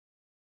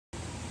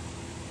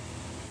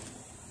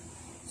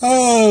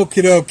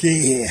Okie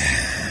dokie.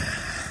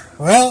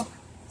 Well,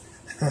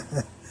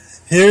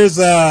 here's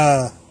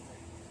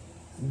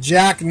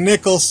Jack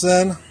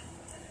Nicholson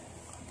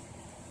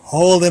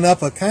holding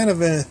up a kind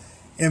of an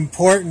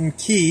important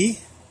key.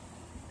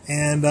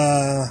 And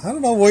I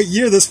don't know what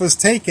year this was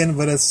taken,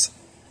 but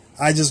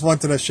I just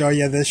wanted to show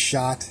you this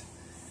shot.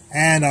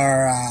 And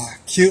our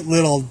cute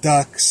little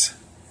ducks.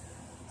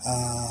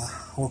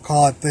 We'll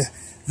call it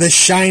the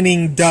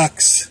shining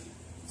ducks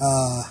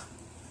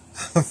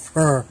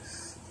for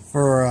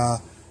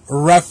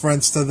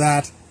reference to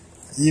that.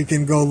 You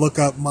can go look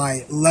up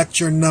my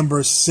lecture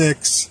number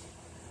 6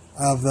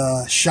 of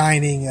the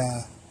Shining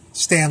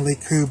Stanley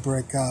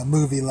Kubrick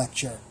movie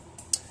lecture.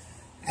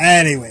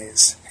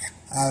 Anyways,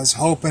 I'm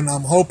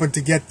hoping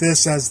to get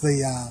this as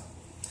the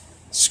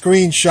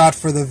screenshot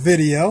for the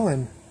video,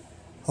 and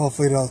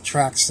hopefully it'll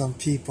attract some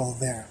people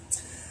there.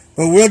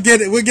 But we'll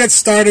get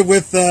started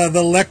with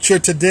the lecture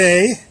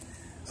today,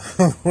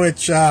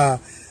 which I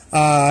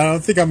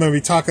don't think I'm going to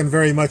be talking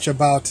very much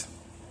about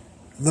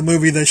the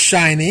movie The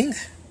Shining.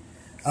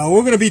 What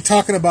we're going to be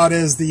talking about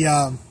is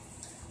the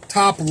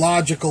top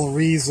logical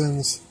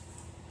reasons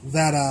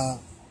that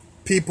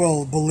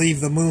people believe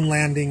the moon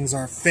landings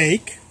are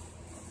fake.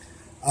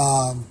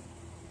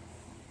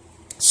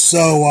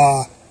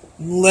 So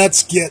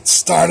let's get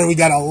started. We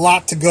got a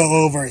lot to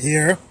go over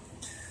here,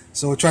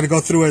 so we'll try to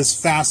go through as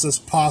fast as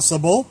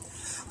possible.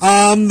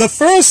 The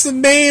first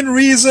main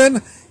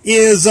reason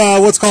is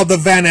what's called the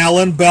Van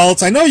Allen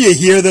belts. I know you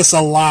hear this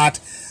a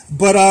lot,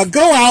 but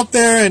go out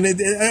there and,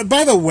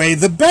 by the way,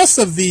 the best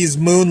of these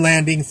moon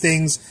landing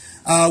things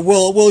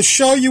will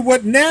show you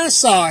what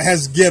NASA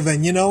has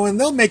given, and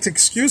they'll make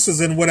excuses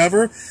and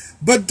whatever.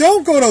 But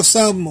don't go to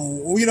some,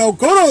 go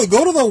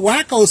to the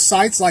wacko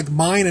sites like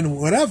mine and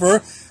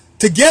whatever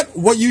to get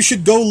what you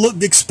should go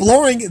look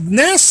exploring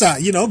NASA,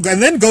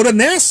 and then go to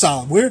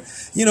NASA. We're,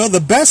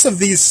 the best of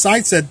these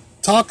sites that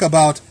talk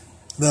about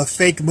the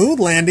fake moon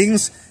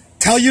landings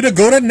tell you to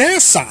go to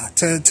NASA,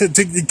 to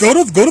go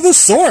to the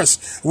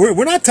source.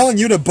 We're not telling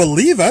you to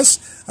believe us.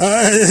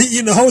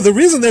 The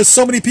reason there's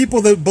so many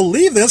people that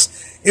believe this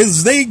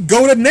is they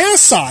go to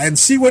NASA and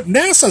see what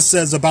NASA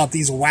says about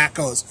these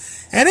wackos.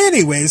 And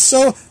anyways,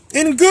 so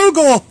in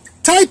Google,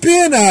 type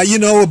in,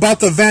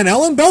 about the Van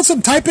Allen belts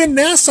and type in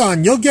NASA,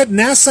 and you'll get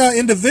NASA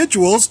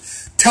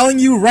individuals telling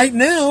you right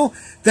now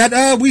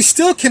that we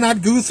still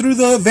cannot go through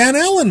the Van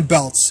Allen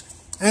belts.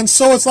 And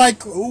so it's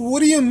like, what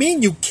do you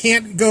mean you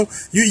can't go?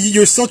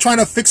 You're still trying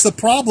to fix the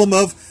problem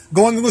of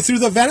going through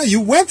the Van Allen.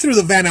 You went through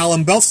the Van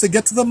Allen belts to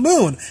get to the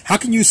moon. How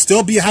can you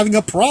still be having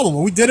a problem?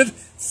 Well, we did it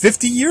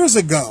 50 years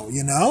ago,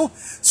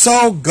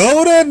 So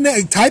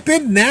type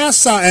in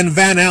NASA and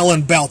Van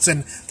Allen belts,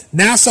 and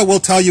NASA will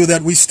tell you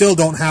that we still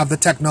don't have the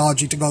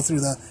technology to go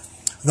through the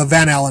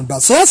Van Allen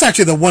belts. So that's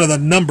actually one of the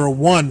number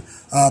one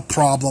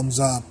problems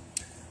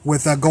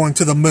with going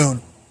to the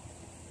moon.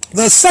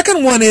 The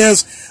second one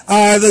is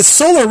the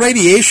solar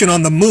radiation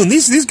on the moon.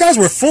 These guys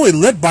were fully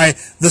lit by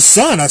the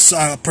sun,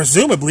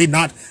 presumably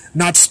not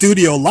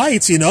studio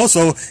lights,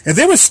 So if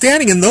they were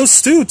standing in those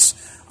suits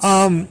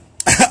under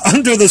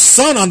the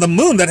sun on the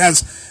moon that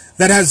has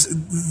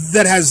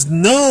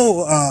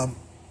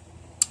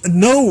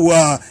no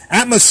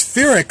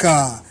atmospheric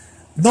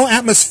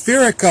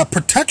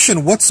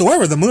protection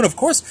whatsoever. The moon, of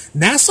course,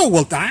 NASA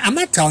will. I'm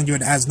not telling you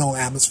it has no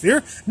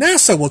atmosphere.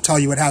 NASA will tell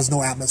you it has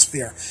no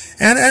atmosphere.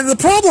 And the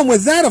problem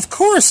with that, of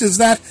course, is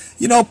that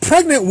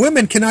pregnant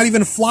women cannot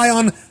even fly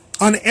on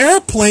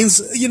airplanes.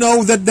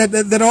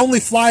 That only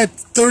fly at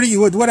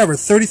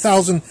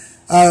 30,000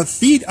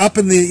 feet up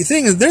in the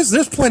thing. And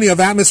there's plenty of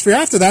atmosphere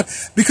after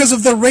that because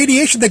of the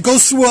radiation that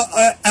goes through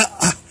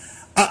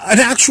an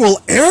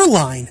actual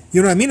airline.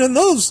 You know what I mean? And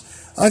those.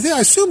 I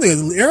assume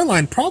the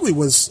airline probably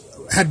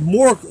had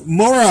more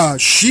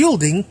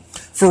shielding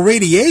for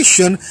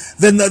radiation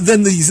than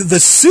the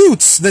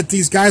suits that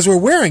these guys were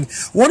wearing.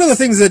 One of the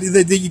things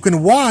that you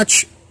can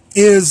watch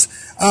is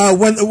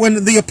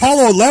when the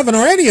Apollo 11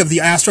 or any of the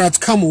astronauts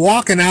come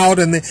walking out,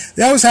 and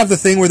they always have the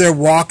thing where they're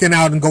walking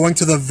out and going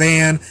to the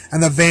van,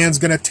 and the van's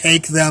going to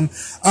take them.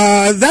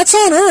 That's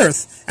on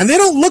Earth, and they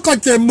don't look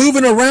like they're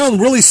moving around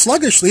really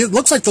sluggishly. It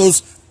looks like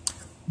those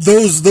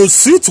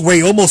suits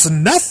weigh almost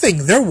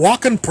nothing. They're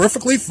walking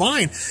perfectly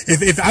fine.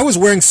 If I was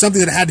wearing something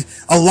that had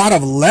a lot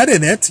of lead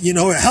in it,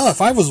 hell, if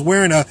I was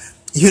wearing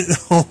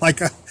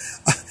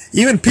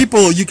even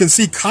people, you can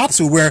see cops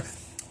who wear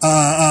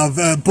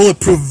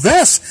bulletproof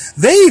vests,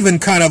 they even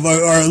kind of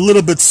are a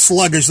little bit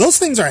sluggish. Those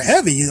things are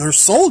heavy. They're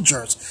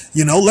soldiers,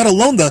 let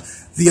alone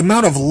the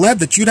amount of lead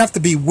that you'd have to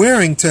be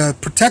wearing to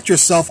protect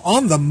yourself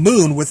on the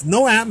moon with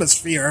no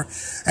atmosphere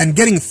and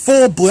getting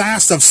full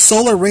blast of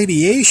solar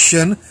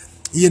radiation.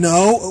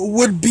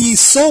 Would be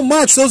so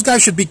much. Those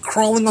guys should be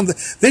crawling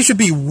they should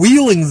be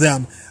wheeling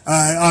them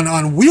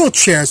on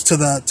wheelchairs to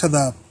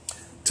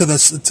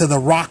the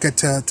rocket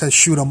to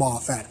shoot them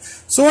off at.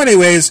 So,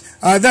 anyways,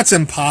 that's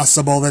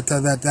impossible.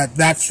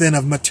 That thin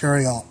of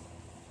material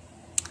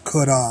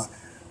could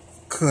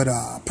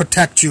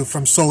protect you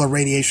from solar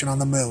radiation on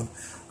the moon.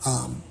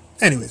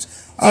 Anyways,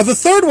 the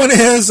third one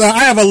is I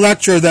have a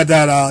lecture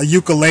that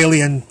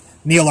ukulele and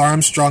Neil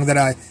Armstrong that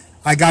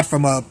I got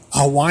from a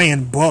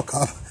Hawaiian book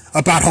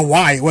about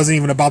Hawaii. It wasn't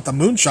even about the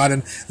moonshot,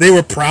 and they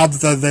were proud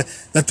that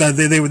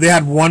they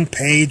had one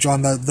page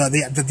on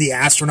the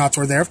astronauts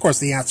were there. Of course,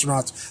 the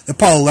astronauts, the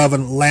Apollo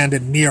 11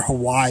 landed near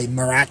Hawaii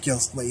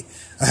miraculously,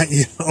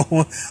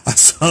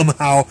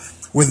 somehow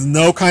with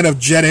no kind of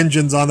jet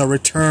engines on the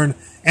return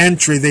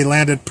entry. They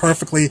landed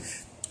perfectly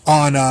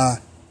on the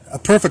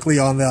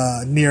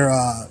near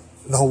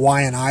the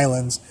Hawaiian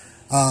Islands,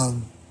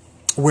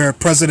 where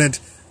President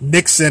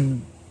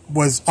Nixon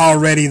was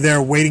already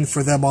there waiting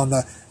for them on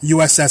the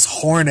USS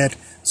Hornet.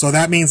 So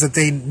that means that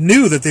they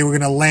knew that they were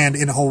going to land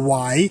in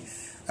Hawaii,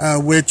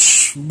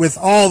 which, with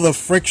all the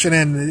friction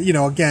and,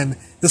 again,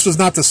 this was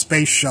not the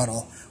space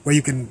shuttle where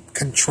you can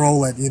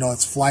control it,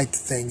 its flight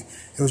thing.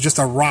 It was just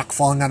a rock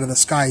falling out of the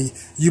sky.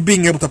 You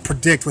being able to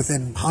predict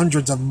within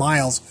hundreds of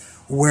miles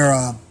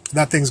where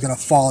that thing's going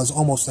to fall is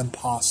almost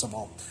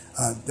impossible.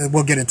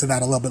 We'll get into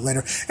that a little bit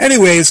later.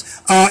 Anyways,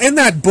 in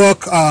that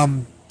book,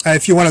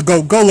 if you want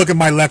to go look at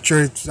my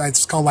lecture,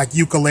 it's called like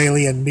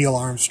Ukulele and Neil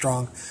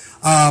Armstrong.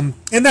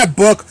 In that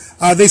book,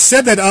 they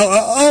said that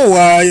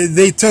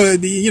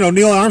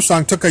Neil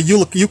Armstrong took a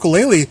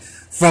ukulele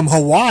from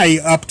Hawaii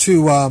up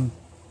to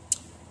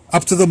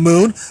the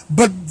moon,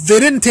 but they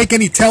didn't take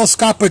any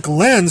telescopic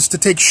lens to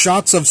take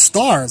shots of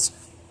stars.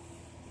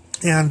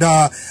 And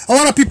a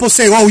lot of people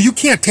say, "Oh, you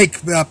can't take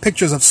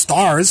pictures of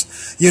stars,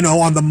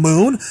 on the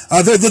moon.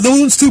 The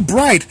moon's too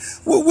bright."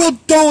 Well,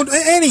 don't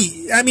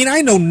any. I mean,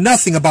 I know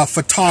nothing about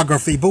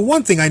photography, but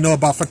one thing I know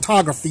about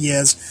photography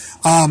is,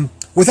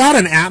 without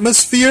an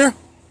atmosphere,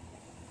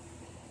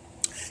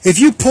 if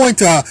you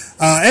point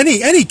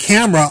any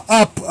camera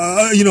up,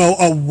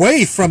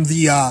 away from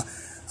the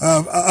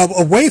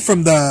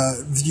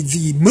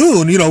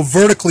moon,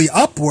 vertically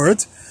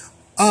upwards,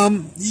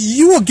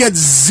 you will get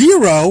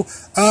zero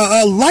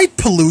light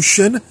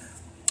pollution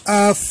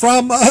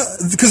from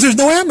because there's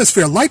no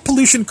atmosphere. Light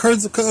pollution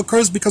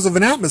occurs because of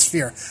an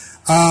atmosphere.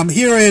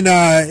 Here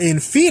in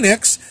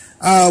Phoenix,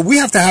 we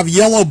have to have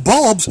yellow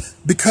bulbs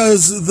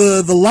because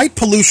the light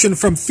pollution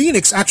from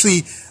Phoenix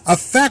actually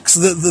affects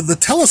the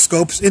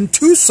telescopes in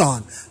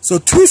Tucson. So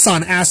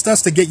Tucson asked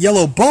us to get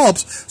yellow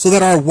bulbs so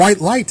that our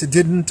white light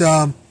didn't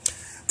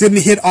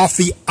hit off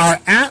our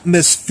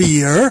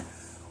atmosphere.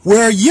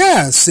 Where,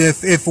 yes,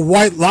 if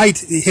white light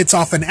hits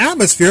off an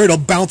atmosphere, it'll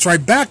bounce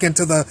right back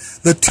into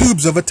the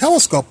tubes of a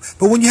telescope.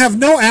 But when you have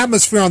no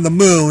atmosphere on the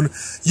moon,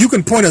 you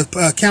can point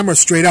a camera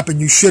straight up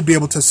and you should be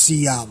able to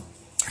see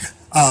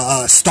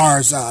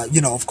stars,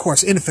 of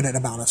course, infinite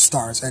amount of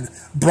stars, and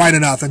bright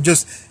enough. And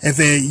just if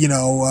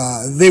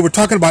they were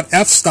talking about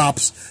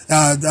f-stops.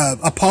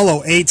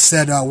 Apollo 8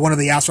 said, one of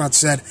the astronauts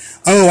said,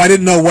 "Oh, I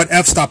didn't know what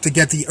f-stop to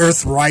get the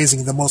Earth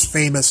rising," the most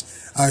famous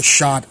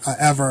shot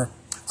ever.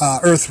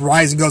 Earth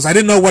rising. Goes, "I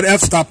didn't know what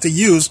f-stop to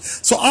use."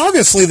 So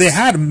obviously they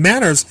had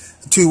manners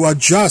to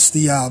adjust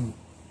the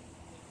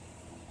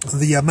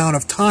amount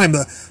of time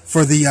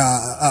for the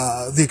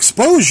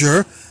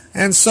exposure.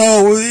 And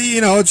so,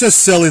 it's just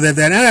silly that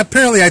and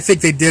apparently I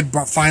think they did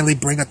finally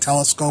bring a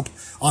telescope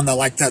on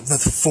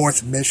the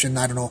fourth mission.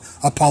 I don't know,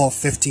 Apollo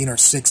 15 or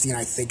 16,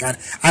 I think.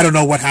 I don't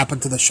know what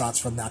happened to the shots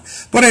from that.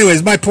 But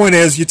anyways, my point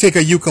is, you take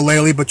a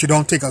ukulele, but you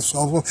don't take first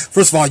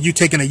of all, you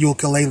taking a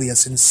ukulele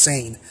is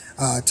insane,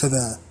 to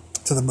the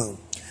moon.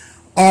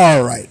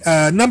 All right,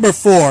 number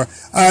 4.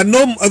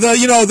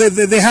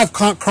 They have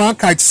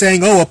Cronkite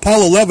saying, "Oh,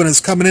 Apollo 11 is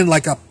coming in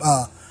like a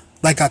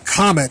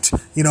comet."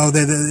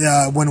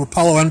 When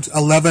Apollo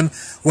 11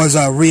 was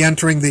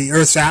re-entering the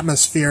Earth's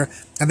atmosphere,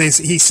 and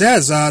he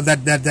says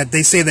that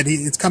they say that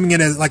it's coming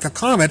in like a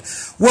comet.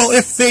 Well,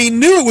 if they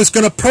knew it was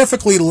going to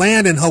perfectly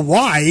land in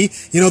Hawaii,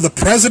 the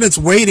president's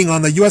waiting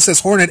on the USS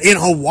Hornet in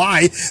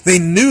Hawaii. They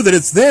knew that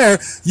it's there.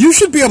 You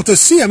should be able to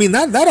see. I mean,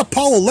 that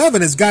Apollo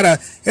 11 has got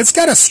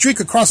a streak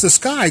across the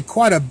sky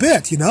quite a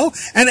bit,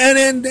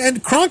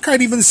 And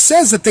Cronkite even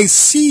says that they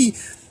see.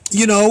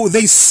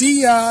 They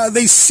see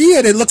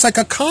it. It looks like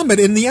a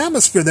comet in the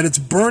atmosphere, that it's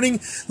burning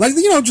like,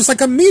 just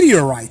like a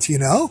meteorite,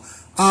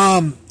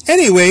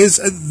 Anyways,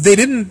 they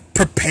didn't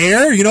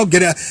prepare,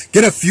 get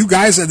a few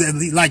guys,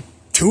 like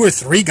 2 or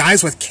 3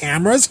 guys with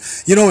cameras,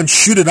 and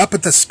shoot it up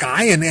at the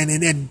sky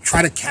and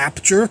try to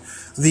capture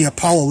the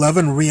Apollo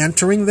 11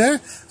 re-entering there.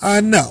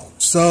 No.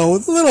 So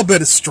a little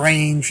bit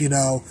strange,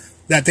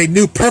 that they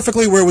knew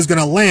perfectly where it was going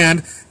to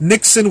land.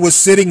 Nixon was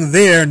sitting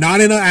there, not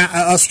in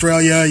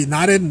Australia,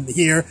 not in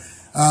here,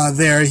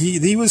 there.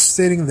 He was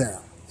sitting there.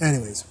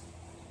 Anyways.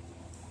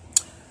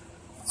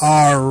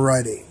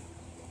 Alrighty.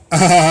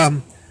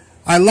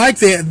 I like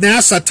that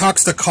NASA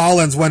talks to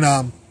Collins when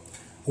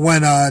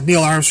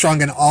Neil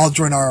Armstrong and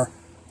Aldrin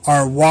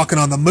are walking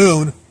on the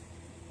moon,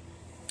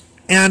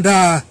 and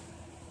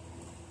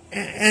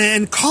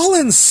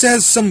Collins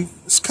says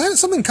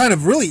something kind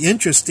of really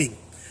interesting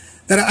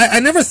that I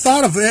never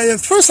thought of.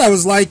 At first I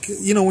was like,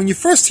 when you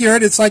first hear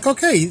it, it's like,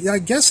 okay, I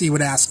guess he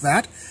would ask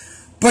that.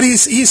 But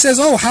he says,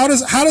 "Oh, how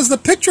does the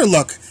picture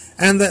look?"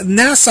 And the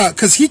NASA,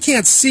 because he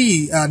can't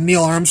see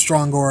Neil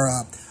Armstrong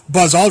or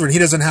Buzz Aldrin, he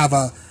doesn't have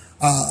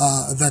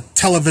the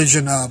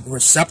television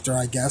receptor,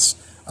 I guess,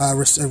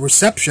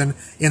 reception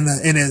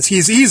in his.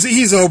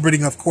 He's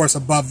orbiting, of course,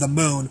 above the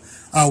moon,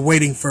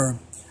 waiting for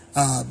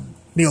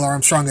Neil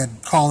Armstrong and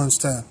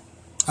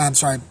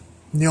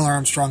Neil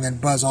Armstrong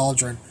and Buzz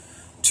Aldrin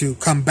to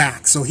come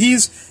back. So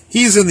he's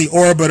in the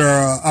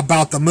orbiter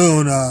about the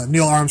moon.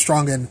 Neil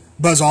Armstrong and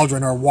Buzz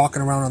Aldrin are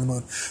walking around on the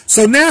moon.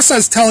 So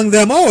NASA's telling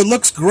them, oh, it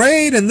looks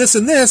great and this.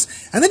 And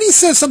then he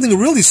says something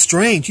really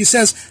strange. He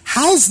says,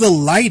 how's the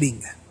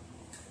lighting?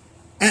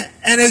 And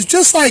it's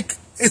just like,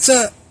 it's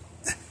a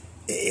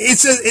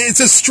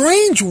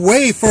strange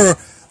way for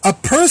a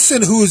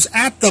person who's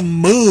at the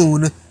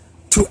moon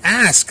to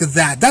ask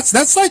that.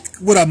 That's like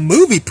what a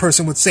movie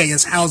person would say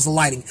is, how's the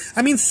lighting?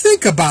 I mean,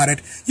 think about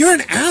it. You're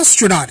an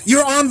astronaut.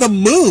 You're on the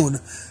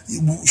moon.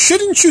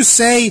 Shouldn't you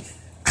say,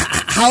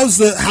 how's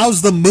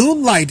the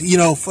moonlight,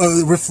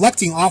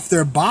 reflecting off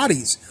their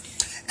bodies?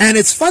 And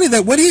it's funny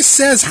that when he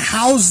says,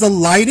 how's the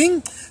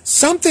lighting,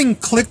 something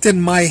clicked in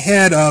my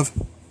head of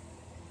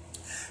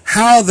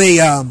how they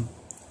did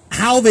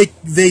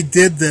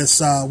this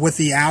with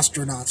the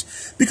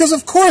astronauts, because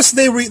of course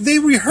they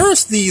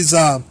rehearsed these.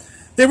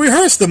 They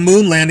rehearsed the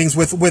moon landings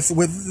with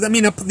I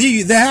mean,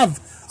 they have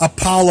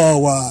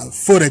Apollo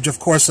footage, of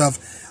course, of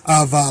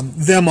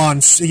them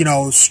on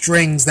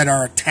strings that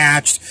are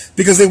attached,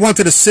 because they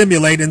wanted to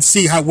simulate and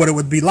see what it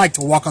would be like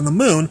to walk on the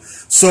moon.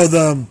 So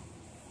the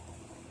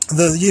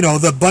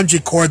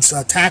bungee cords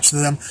attached to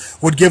them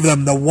would give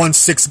them the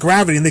 1/6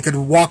 gravity, and they could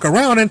walk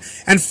around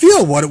and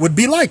feel what it would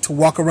be like to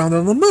walk around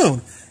on the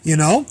moon.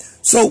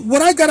 So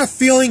what I got a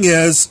feeling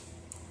is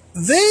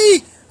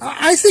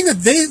I think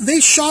that they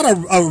shot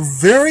a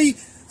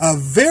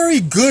very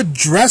good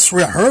dress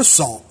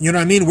rehearsal. You know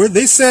what I mean? Where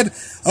they said,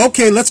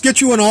 okay, let's get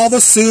you in all the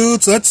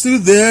suits, let's do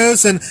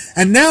this, and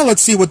now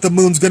let's see what the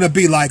moon's going to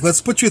be like. Let's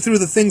put you through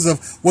the things of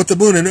what the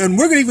moon, and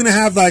we're even going to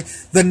have like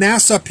the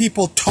NASA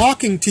people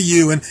talking to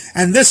you and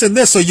this,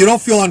 so you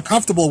don't feel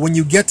uncomfortable when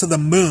you get to the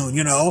moon.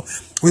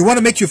 We want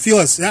to make you feel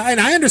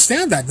and I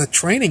understand that the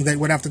training they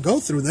would have to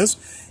go through this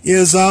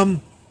is that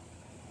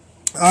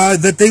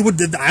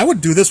I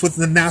would do this with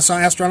the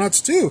NASA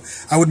astronauts too.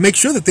 I would make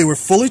sure that they were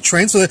fully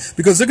trained,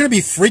 because they're going to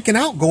be freaking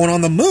out going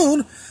on the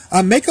moon.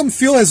 Make them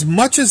feel as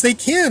much as they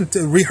can,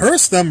 to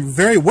rehearse them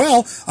very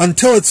well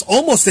until it's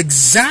almost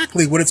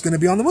exactly what it's going to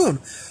be on the moon.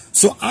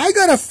 So I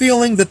got a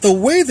feeling that the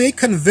way they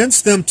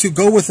convinced them to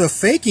go with the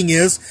faking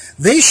is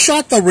they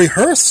shot the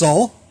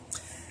rehearsal,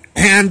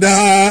 and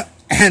that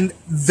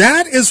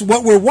is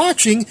what we're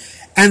watching.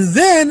 And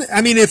then,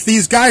 I mean, if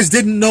these guys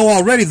didn't know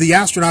already, the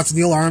astronauts,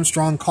 Neil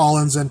Armstrong,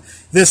 Collins, and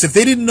this, if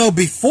they didn't know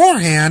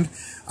beforehand,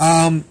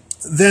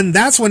 then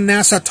that's when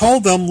NASA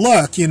told them,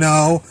 look, you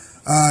can,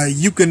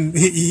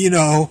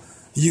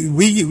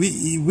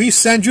 we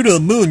send you to the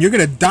moon, you're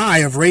going to die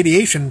of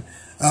radiation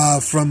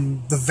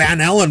from the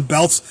Van Allen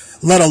belts,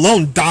 let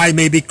alone die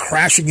maybe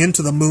crashing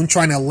into the moon,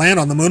 trying to land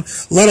on the moon,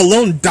 let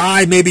alone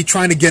die maybe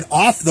trying to get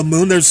off the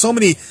moon. There's so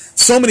many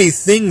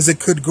things that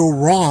could go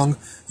wrong.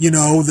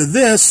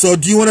 So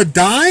do you want to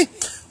die,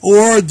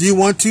 or do you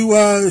want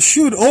to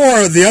shoot?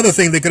 Or the other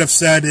thing they could have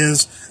said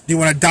is, do you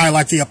want to die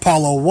like the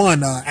Apollo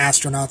 1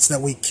 astronauts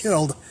that we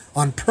killed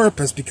on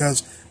purpose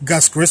because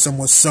Gus Grissom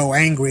was so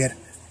angry at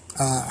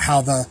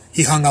how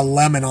he hung a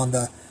lemon on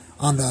the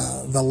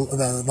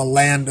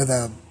land of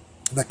the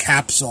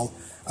capsule.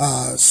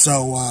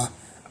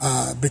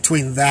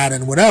 Between that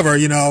and whatever,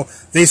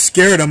 they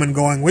scared him and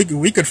going,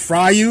 we could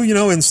fry you,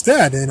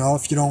 instead,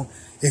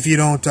 if you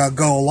don't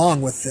go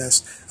along with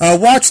this.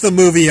 Watch the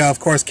movie, of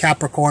course,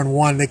 Capricorn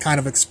 1. They kind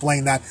of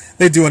explain that.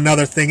 They do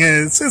another thing.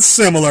 It's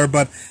similar,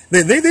 but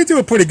they do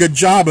a pretty good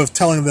job of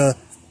telling the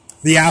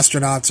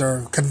astronauts,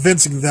 or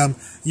convincing them,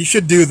 you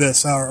should do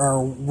this,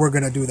 or we're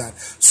going to do that.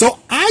 So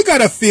I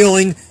got a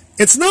feeling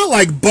it's not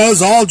like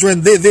Buzz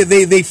Aldrin.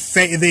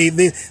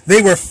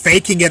 They were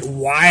faking it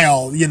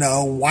while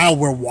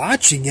we're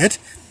watching it.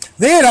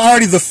 They had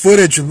already the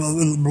footage a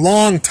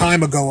long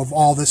time ago of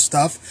all this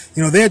stuff.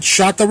 They had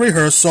shot the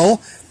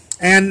rehearsal,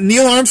 and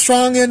Neil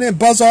Armstrong and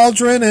Buzz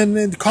Aldrin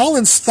and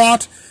Collins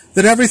thought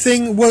that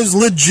everything was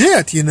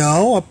legit,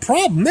 a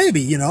problem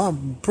maybe,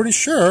 I'm pretty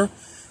sure.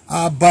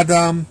 But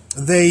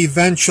they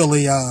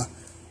eventually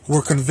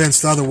were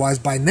convinced otherwise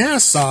by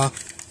NASA,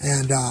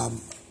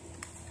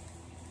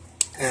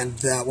 and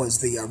that was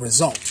the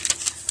result.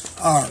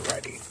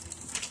 Alrighty.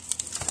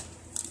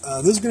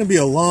 This is going to be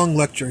a long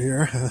lecture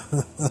here.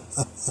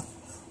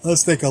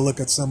 Let's take a look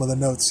at some of the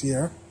notes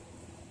here.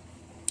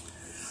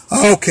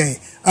 Okay,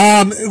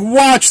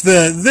 watch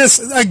this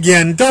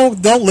again.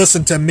 Don't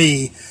listen to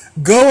me.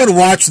 Go and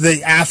watch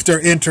the after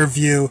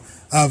interview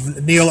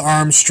of Neil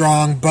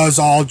Armstrong, Buzz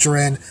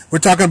Aldrin. We're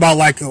talking about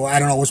I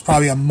don't know, it was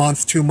probably a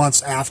month, 2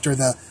 months after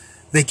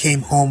they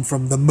came home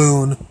from the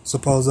moon,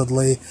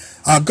 supposedly.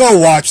 Go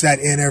watch that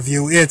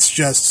interview. It's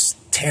just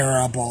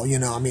terrible,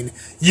 I mean,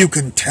 you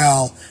can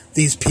tell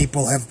these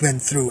people have been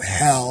through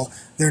hell.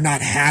 They're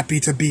not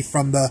happy to be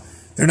from the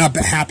They're not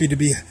happy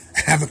to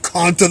have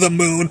gone to the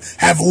moon,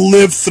 have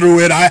lived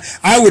through it.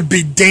 I would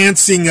be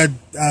dancing a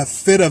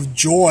fit of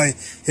joy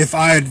if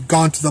I had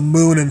gone to the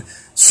moon and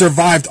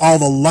survived all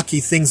the lucky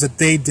things that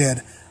they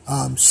did.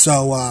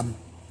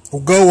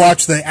 We'll go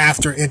watch the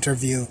after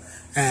interview,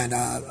 and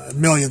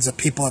millions of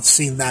people have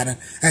seen that,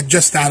 and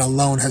just that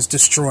alone has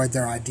destroyed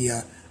their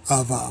idea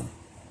of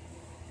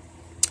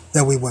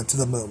that we went to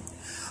the moon.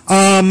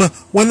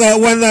 When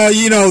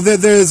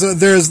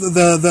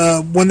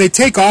they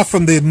take off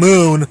from the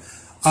moon,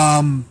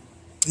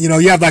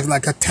 you have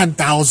like a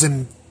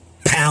 10,000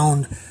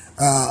 pound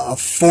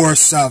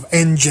force of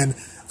engine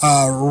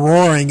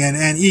roaring,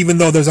 and even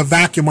though there's a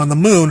vacuum on the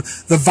moon,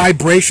 the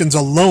vibrations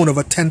alone of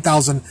a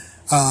 10,000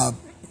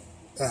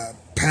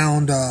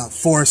 pound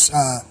force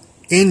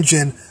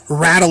engine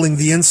rattling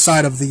the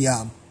inside of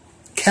the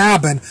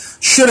cabin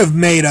should have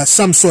made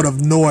some sort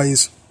of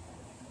noise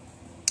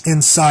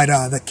inside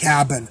the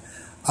cabin.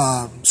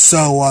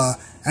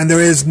 And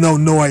there is no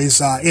noise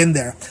in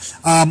there.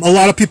 A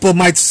lot of people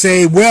might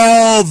say,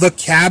 well, the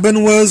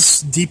cabin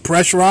was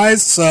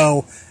depressurized,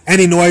 so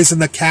any noise in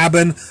the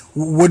cabin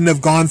wouldn't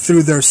have gone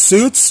through their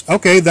suits.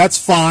 Okay, that's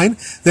fine.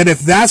 Then if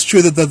that's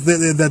true, that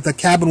the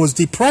cabin was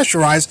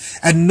depressurized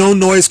and no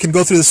noise can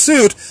go through the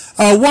suit,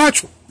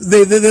 watch.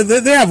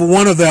 They have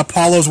one of the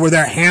Apollos where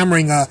they're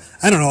hammering a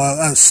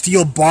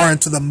steel bar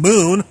into the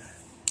moon,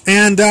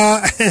 and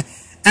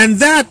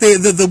that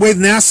the way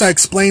NASA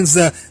explains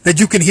that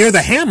you can hear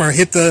the hammer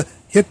hit the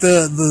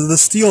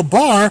steel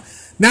bar.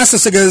 NASA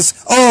says,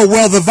 oh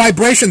well, the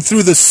vibration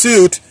through the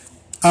suit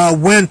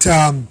went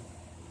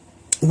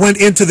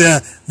into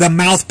the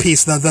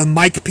mouthpiece, the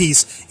mic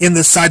piece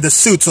inside the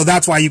suit, so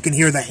that's why you can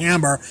hear the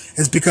hammer,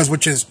 is because,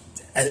 which is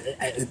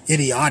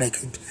idiotic.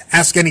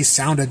 Ask any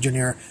sound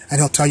engineer and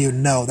he'll tell you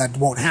no, that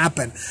won't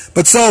happen.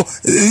 But so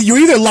you're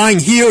either lying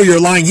here or you're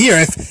lying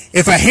here.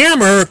 If a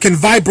hammer can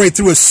vibrate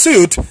through a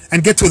suit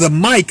and get to the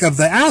mic of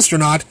the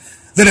astronaut,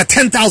 then a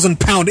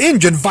 10,000 pound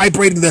engine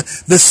vibrating the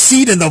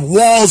seat and the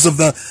walls of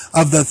the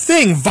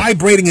thing,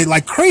 vibrating it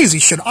like crazy,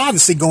 should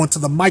obviously go into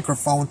the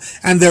microphone,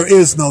 and there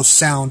is no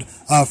sound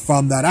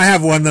from that. I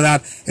have one of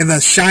that in the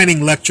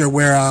Shining lecture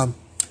where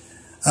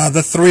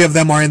the three of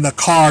them are in the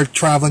car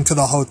traveling to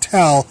the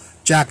hotel,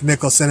 Jack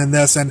Nicholson in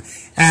this, and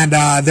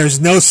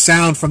there's no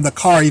sound from the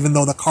car, even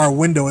though the car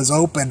window is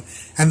open.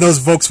 And those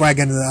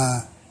Volkswagen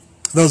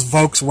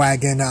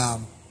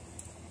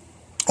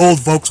old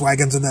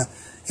Volkswagens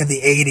in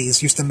the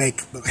 80s used to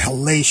make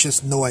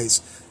hellacious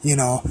noise,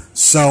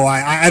 So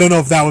I don't know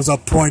if that was a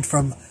point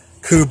from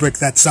Kubrick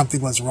that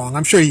something was wrong.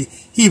 I'm sure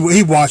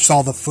he watched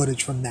all the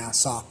footage from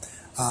NASA.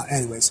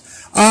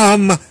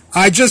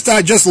 I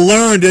just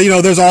learned,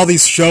 there's all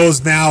these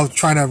shows now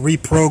trying to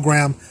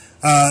reprogram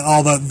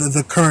all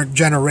the current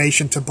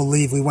generation to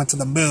believe we went to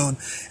the moon.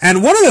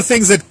 And one of the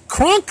things that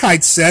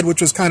Cronkite said,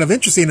 which was kind of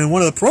interesting in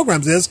one of the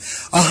programs, is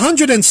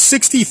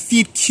 160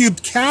 feet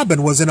cubed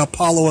cabin was in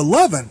Apollo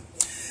 11.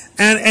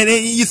 And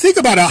you think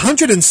about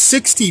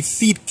 160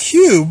 feet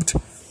cubed,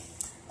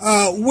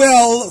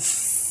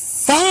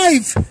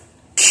 5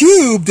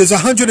 cubed is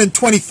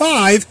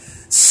 125,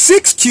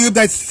 6 cubed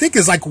I think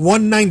is like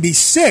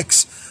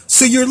 196.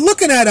 So you're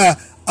looking at a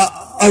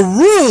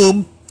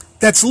room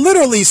that's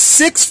literally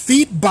 6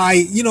 feet by,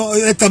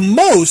 at the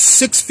most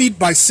 6 feet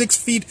by 6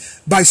 feet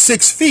by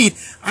 6 feet.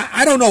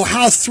 I don't know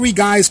how 3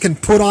 guys can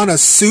put on a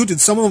suit, and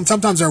some of them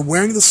sometimes are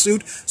wearing the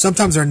suit,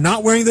 sometimes they're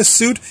not wearing the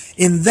suit.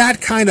 In that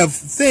kind of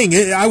thing,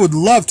 I would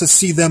love to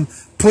see them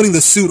putting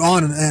the suit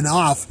on and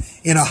off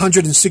in a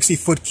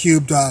 160-foot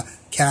cubed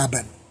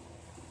cabin.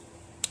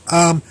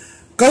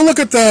 Go look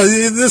at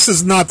this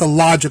is not the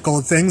logical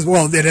things.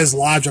 Well, it is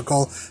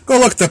logical. Go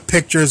look at the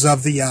pictures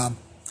of the,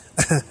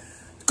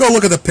 go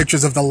look at the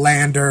pictures of the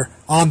lander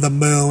on the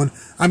moon.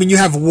 I mean, you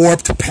have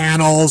warped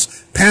panels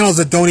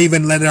that don't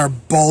even let it are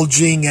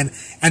bulging and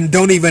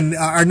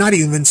are not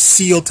even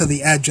sealed to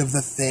the edge of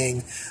the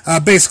thing.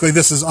 Basically,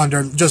 this is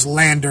under just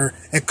lander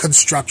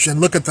construction.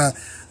 Look at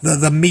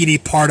the meaty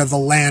part of the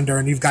lander,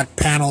 and you've got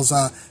panels.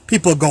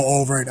 People go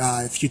over it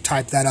if you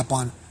type that up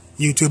on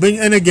YouTube.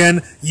 And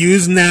again,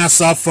 use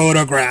NASA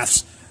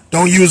photographs.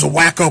 Don't use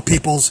wacko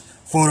people's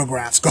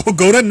photographs. Go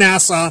to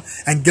NASA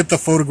and get the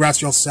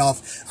photographs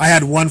yourself. I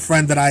had one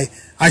friend that I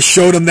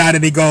showed him that,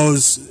 and he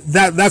goes,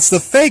 that's the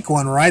fake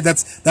one, right?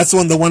 That's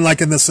the one like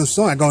in the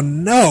Smithsonian. I go,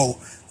 no,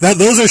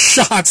 those are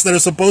shots that are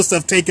supposed to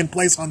have taken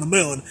place on the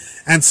moon.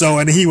 And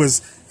he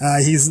was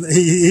he's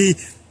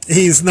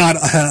not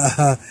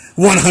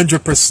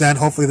 100%.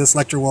 Hopefully this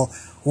lecture will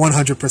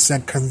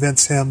 100%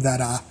 convince him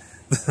that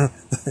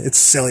it's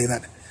silly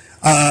that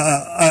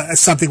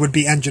something would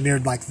be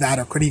engineered like that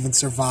or could even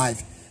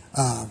survive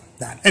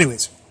that.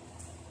 Anyways,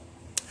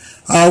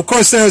 Of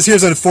course,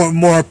 here's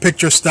more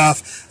picture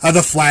stuff.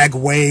 The flag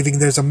waving.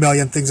 There's a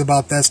million things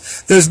about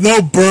this. There's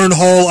no burn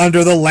hole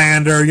under the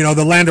lander. You know,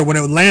 the lander, when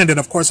it landed,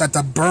 of course, had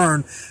to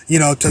burn, you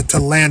know, to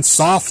land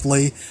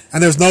softly.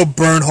 And there's no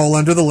burn hole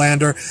under the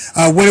lander.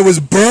 When it was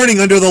burning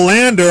under the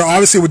lander,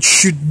 obviously it would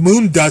shoot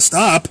moon dust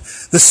up.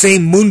 The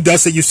same moon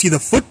dust that you see the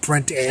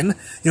footprint in.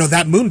 You know,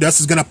 that moon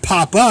dust is going to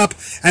pop up,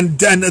 and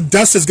the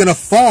dust is going to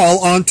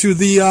fall onto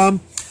the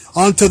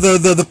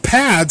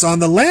pads on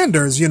the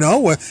landers. You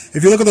know,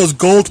 if you look at those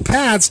gold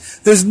pads,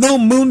 there's no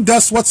moon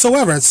dust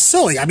whatsoever. It's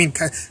silly. I mean,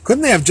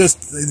 couldn't they have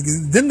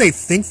didn't they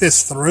think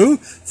this through,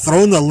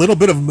 thrown a little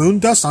bit of moon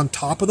dust on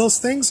top of those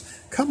things?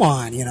 Come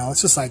on, you know,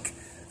 it's just like,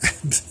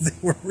 they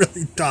were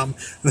really dumb.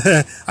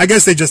 I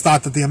guess they just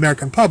thought that the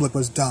American public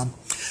was dumb.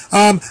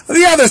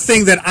 The other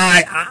thing that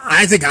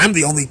I think I'm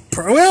the only,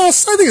 well, I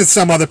think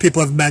some other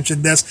people have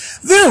mentioned this.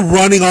 They're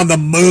running on the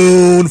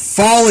moon,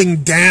 falling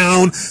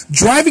down,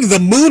 driving the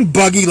moon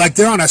buggy like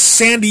they're on a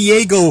San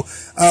Diego,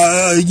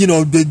 you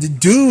know,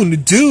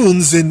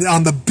 dunes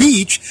on the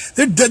beach.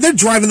 They're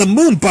driving the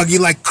moon buggy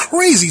like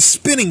crazy,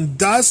 spinning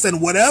dust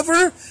and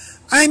whatever.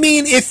 I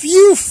mean, if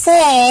you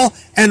fall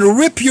and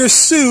rip your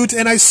suit,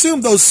 and I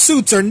assume those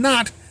suits are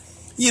not,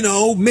 you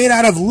know, made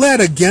out of lead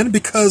again,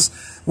 because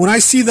when I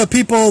see the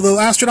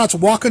astronauts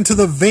walking to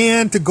the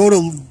van to go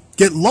to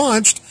get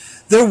launched,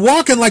 they're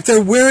walking like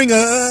they're wearing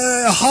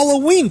a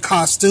Halloween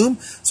costume.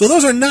 So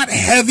those are not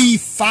heavy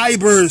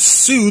fiber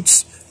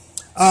suits.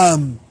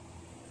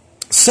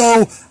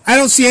 So I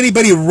don't see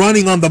anybody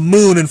running on the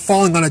moon and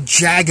falling on a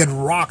jagged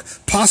rock,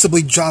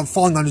 possibly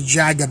falling on a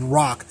jagged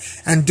rock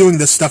and doing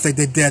the stuff that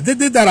they did. They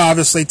did that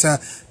obviously to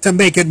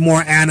make it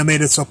more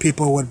animated, so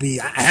people would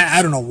be,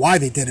 I don't know why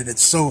they did it.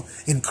 It's so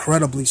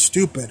incredibly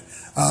stupid,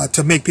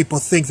 to make people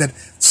think that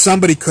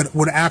somebody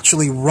would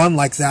actually run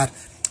like that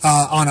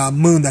on a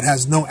moon that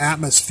has no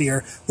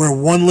atmosphere, where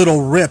one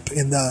little rip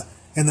in the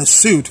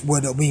suit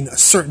would mean a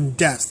certain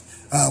death.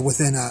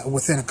 Within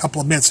a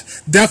couple of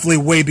minutes, definitely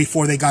way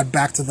before they got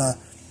back to the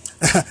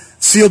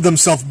sealed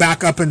themselves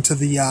back up into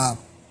the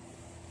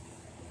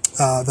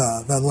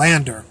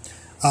lander,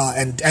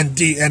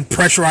 and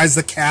pressurized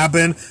the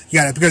cabin. You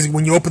got because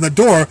when you open the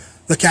door,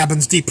 the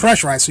cabin's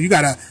depressurized, so you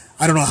gotta.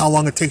 I don't know how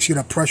long it takes you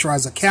to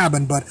pressurize a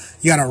cabin, but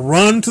you gotta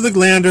run to the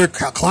lander,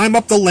 climb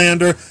up the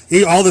lander,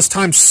 all this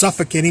time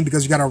suffocating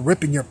because you got a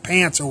rip in your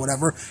pants or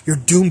whatever. Your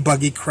doom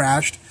buggy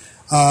crashed,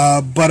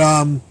 or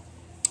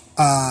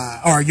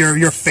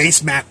your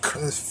face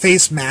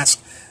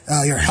mask,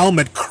 your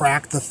helmet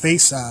cracked, the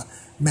face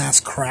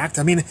mask cracked.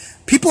 I mean,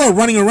 people are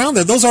running around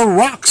there. Those are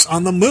rocks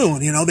on the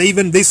moon. You know,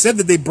 they said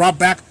that they brought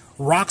back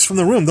rocks from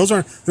the room. Those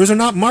are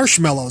not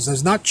marshmallows.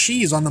 There's not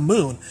cheese on the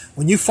moon.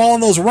 When you fall on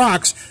those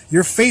rocks,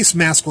 your face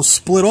mask will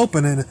split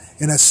open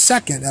in a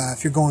second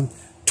if you're going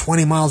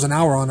 20 miles an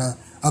hour on a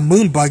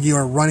moon buggy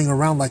or running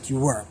around like you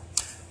were.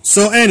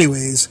 So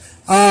anyways,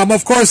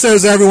 of course,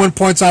 everyone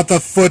points out the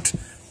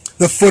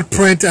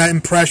footprint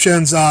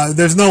impressions.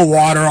 There's no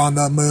water on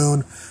the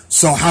moon,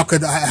 so how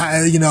could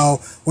you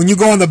know, when you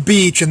go on the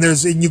beach and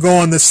you go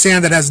on the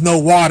sand that has no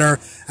water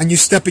and you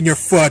step in your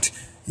foot,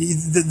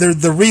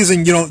 the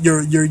reason you don't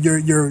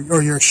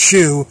your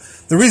shoe,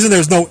 the reason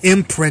there's no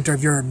imprint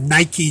of your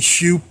Nike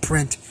shoe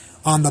print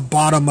on the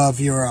bottom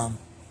of your on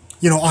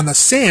the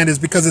sand is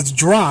because it's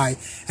dry,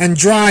 and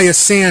dry as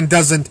sand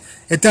doesn't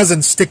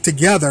stick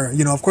together.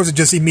 You know, of course, it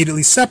just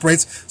immediately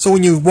separates. So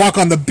when you walk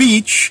on the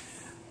beach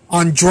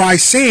on dry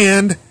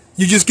sand,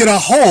 you just get a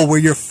hole where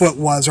your foot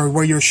was or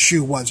where your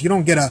shoe was. You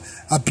don't get a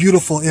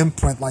beautiful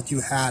imprint like you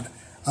had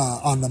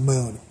on the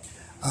moon.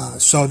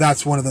 So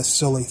that's one of the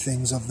silly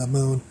things of the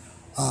moon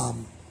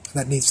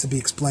that needs to be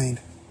explained.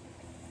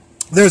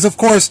 There's, of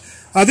course,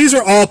 these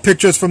are all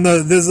pictures from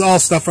this is all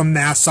stuff from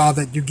NASA,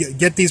 that you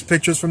get these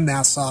pictures from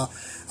NASA.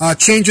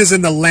 Changes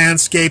in the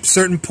landscape.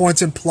 Certain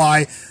points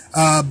imply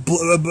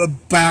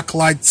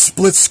backlight,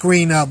 split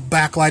screen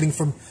backlighting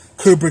from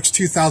Kubrick's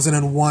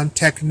 2001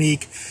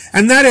 technique.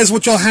 And that is,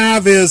 what you'll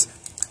have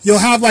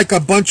like a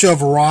bunch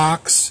of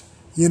rocks,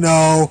 you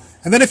know,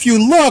 and then if you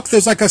look,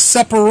 there's like a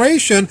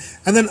separation,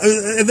 and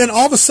then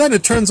all of a sudden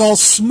it turns all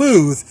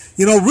smooth,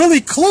 you know,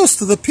 really close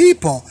to the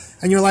people.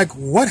 And you're like,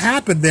 what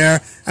happened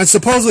there? And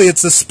supposedly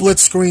it's a split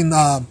screen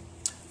technique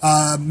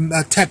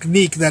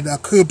that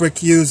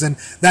Kubrick used, and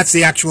that's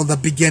the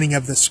beginning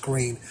of the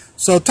screen.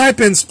 So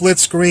type in split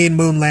screen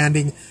moon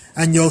landing,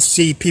 and you'll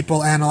see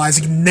people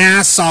analyzing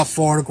NASA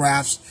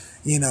photographs,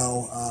 you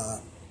know,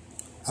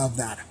 of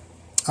that.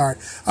 All right.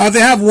 They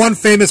have one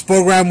famous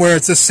program where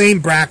it's the same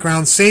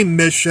background, same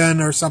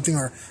mission or something,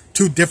 or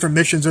two different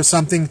missions or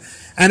something,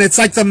 and it's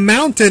like the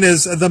mountain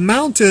is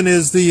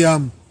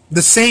the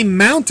same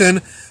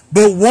mountain,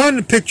 but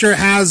one picture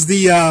has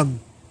the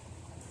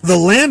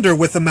lander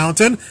with the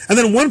mountain, and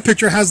then one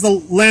picture has the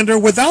lander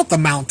without the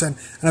mountain,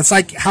 and it's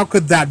like, how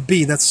could that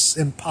be? That's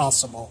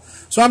impossible.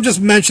 So I'm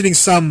just mentioning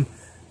some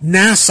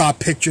NASA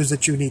pictures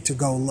that you need to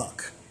go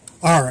look.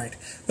 All right,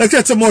 let's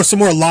get some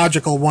more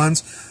logical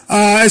ones.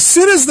 As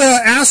soon as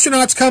the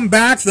astronauts come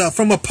back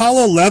from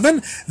Apollo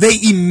 11, they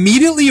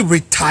immediately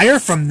retire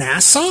from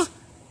NASA?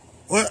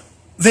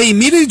 they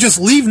immediately just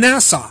leave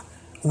NASA.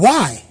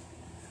 Why?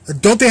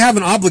 Don't they have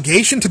an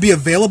obligation to be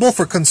available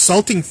for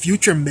consulting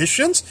future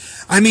missions?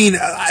 I mean,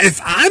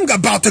 if I'm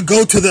about to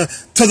go to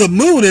the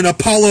moon in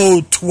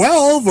Apollo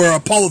 12 or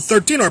Apollo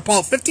 13 or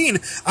Apollo 15,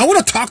 I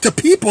want to talk to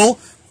people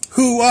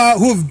who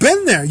have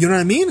been there. You know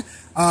what I mean?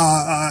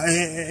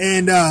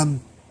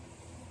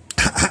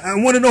 I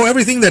want to know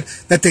everything that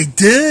they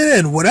did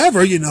and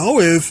whatever. You know,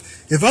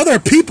 if other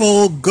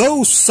people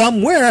go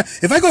somewhere,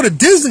 if I go to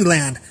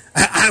Disneyland,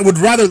 I would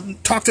rather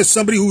talk to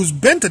somebody who's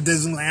been to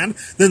Disneyland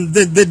than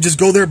just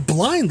go there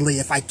blindly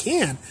if I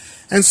can.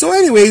 And so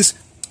anyways,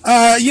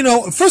 you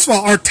know, first of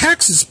all, our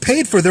taxes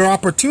paid for their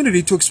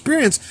opportunity to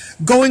experience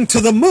going to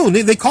the moon.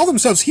 They call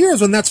themselves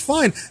heroes, and that's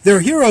fine.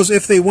 They're heroes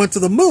if they went to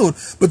the moon.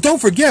 But don't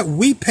forget,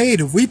 we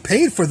paid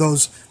for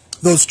those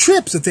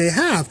trips that they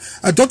have.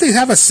 Don't they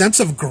have a sense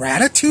of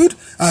gratitude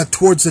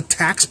towards the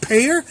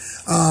taxpayer?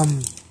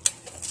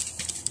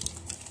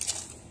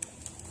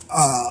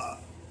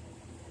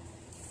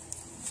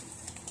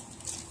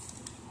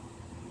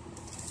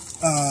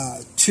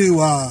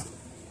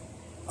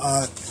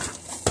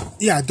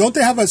 Don't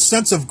they have a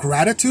sense of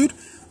gratitude?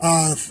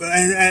 And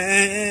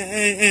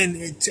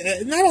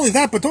not only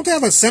that, but don't they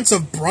have a sense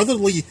of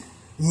brotherly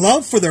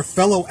love for their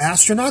fellow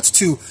astronauts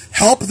to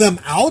help them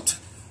out?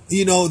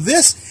 You know,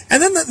 this.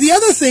 And then the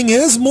other thing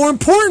is, more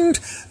important,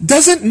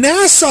 doesn't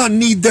NASA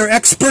need their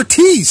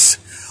expertise?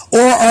 Or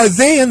are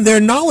they and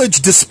their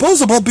knowledge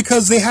disposable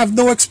because they have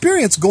no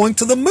experience going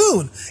to the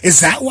moon?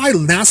 Is that why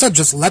NASA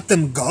just let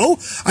them go?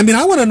 I mean,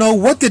 I want to know,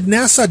 what did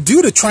NASA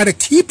do to try to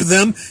keep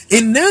them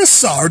in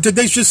NASA? Or did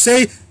they just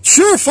say,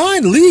 sure,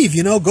 fine, leave,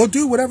 you know, go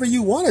do whatever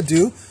you want to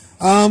do.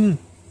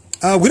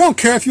 We don't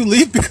care if you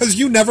leave because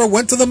you never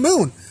went to the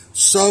moon.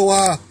 So,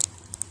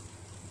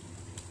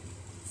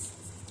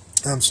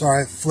 I'm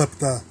sorry, I flipped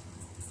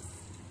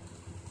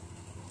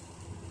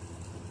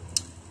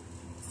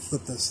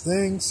this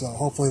thing, so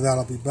hopefully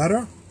that'll be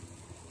better.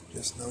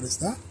 Just noticed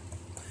that.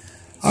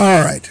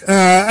 All right.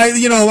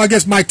 I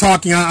guess my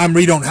talking, you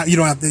don't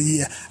have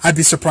to. I'd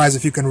be surprised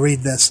if you can read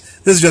this.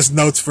 This is just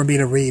notes for me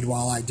to read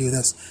while I do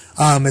this.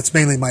 It's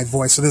mainly my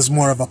voice, so this is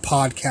more of a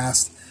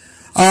podcast.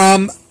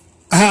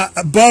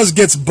 Buzz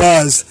gets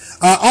buzzed.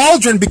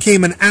 Aldrin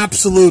became an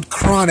absolute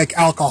chronic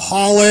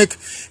alcoholic,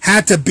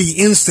 had to be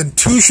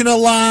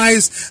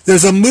institutionalized.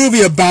 There's a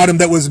movie about him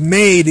that was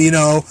made, you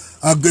know,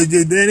 and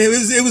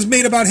it was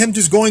made about him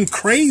just going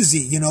crazy,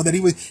 you know, that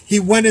he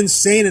went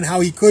insane and how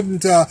he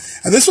couldn't, and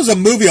this was a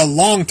movie a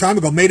long time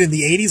ago, made in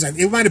the 80s.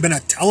 It might have been a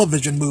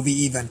television movie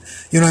even,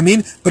 you know what I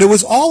mean? But it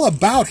was all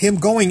about him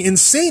going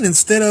insane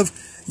instead of,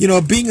 you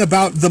know, being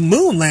about the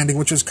moon landing,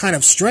 which is kind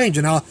of strange.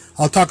 And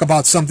I'll talk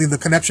about something, the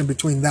connection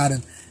between that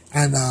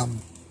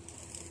and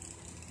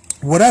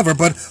whatever.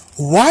 But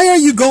why are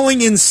you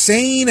going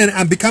insane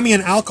and becoming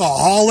an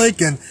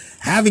alcoholic and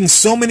having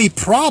so many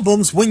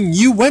problems when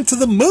you went to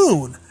the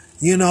moon?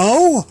 You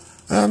know,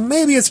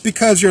 maybe it's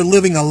because you're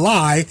living a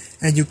lie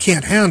and you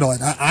can't handle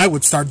it. I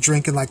would start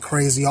drinking like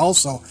crazy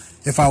also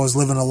if I was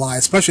living a lie,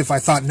 especially if I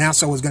thought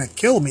NASA was going to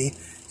kill me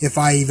if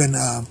I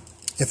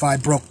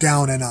broke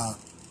down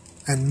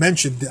and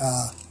mentioned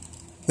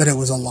that it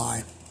was a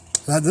lie.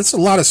 That's a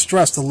lot of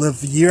stress to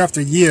live year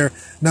after year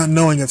not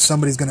knowing if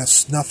somebody's going to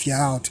snuff you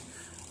out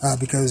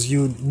because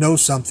you know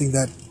something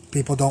that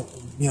people don't,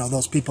 you know,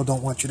 those people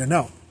don't want you to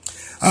know.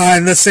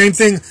 And the same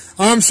thing,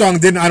 Armstrong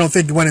I don't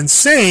think went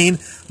insane,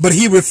 but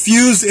he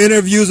refused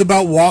interviews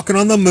about walking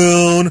on the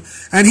moon,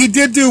 and he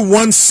did do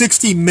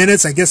 160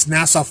 minutes. I guess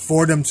NASA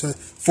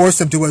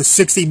forced him to a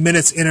 60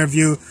 minutes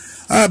interview.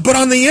 But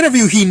on the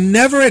interview, he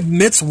never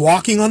admits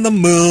walking on the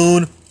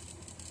moon.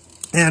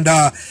 And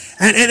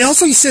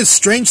also he says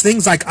strange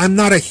things like, I'm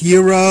not a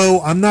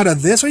hero, I'm not a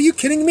this. Are you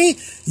kidding me?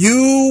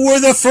 You were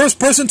the first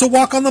person to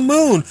walk on the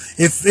moon.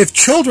 If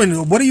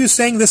children, what are you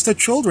saying this to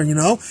children, you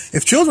know?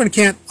 If children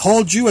can't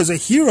hold you as a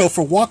hero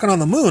for walking on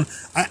the moon,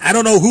 I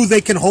don't know who they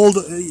can hold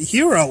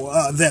hero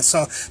this.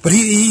 But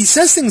he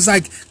says things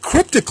like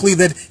cryptically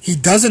that he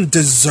doesn't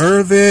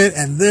deserve it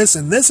and this,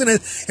 and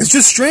it's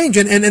just strange.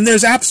 And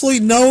there's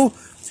absolutely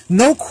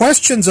no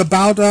questions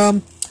about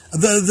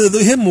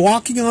him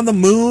walking on the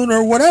moon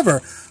or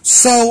whatever.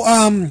 So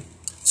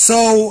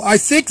I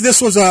think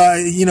this was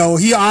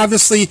he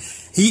obviously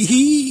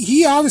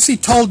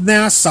told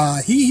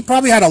NASA, he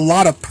probably had a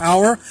lot of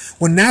power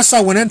when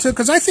NASA went into it,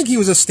 because I think he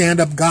was a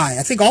stand-up guy.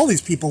 I think all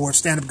these people were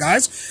stand-up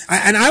guys,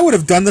 and I would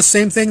have done the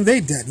same thing they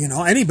did, you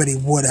know. Anybody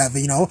would have,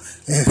 you know,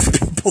 if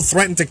people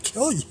threaten to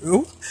kill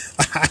you,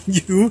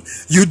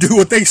 you do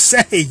what they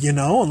say, you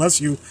know,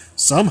 unless you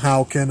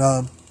somehow can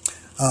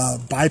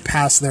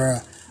bypass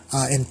their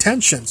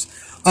intentions.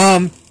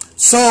 But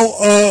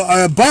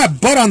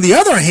on the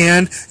other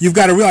hand, you've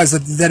got to realize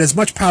that as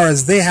much power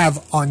as they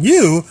have on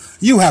you,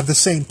 you have the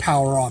same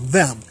power on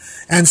them.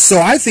 And so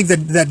I think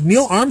that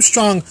Neil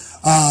Armstrong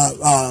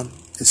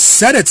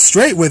set it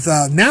straight with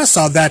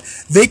NASA that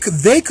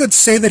they could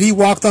say that he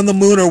walked on the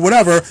moon or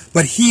whatever,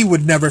 but he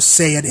would never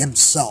say it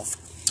himself.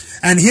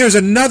 And here's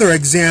another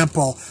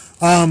example.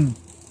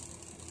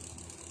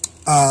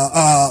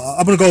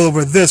 I'm going to go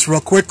over this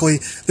real quickly.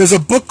 There's a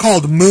book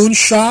called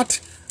Moonshot,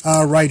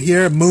 right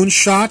here,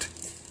 Moonshot.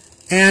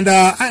 And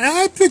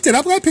I picked it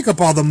up. I pick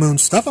up all the moon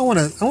stuff. I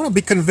want to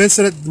be convinced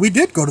that we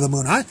did go to the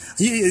moon.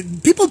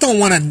 People don't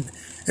want to.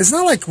 It's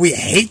not like we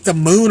hate the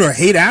moon or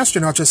hate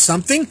astronauts or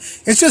something.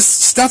 It's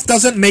just stuff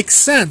doesn't make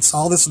sense.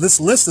 All this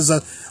list is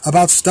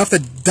about stuff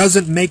that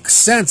doesn't make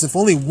sense. If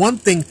only one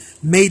thing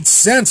made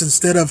sense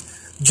instead of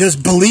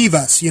just believe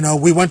us.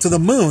 We went to the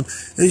moon.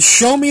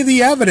 Show me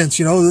the evidence.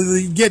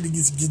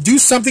 Do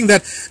something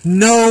that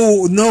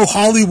no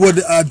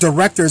Hollywood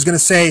director is going to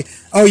say,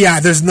 oh yeah,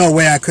 there's no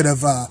way I could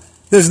have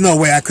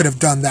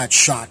done that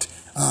shot.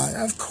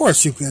 Of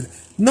course you could.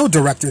 No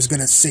director is going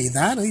to say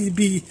that. He'd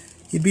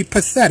be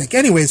pathetic.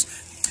 Anyways,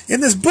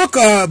 in this book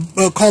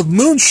called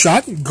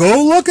Moonshot,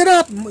 go look it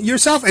up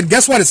yourself. And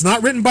guess what? It's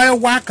not written by a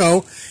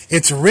wacko.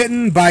 It's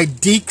written by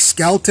Deke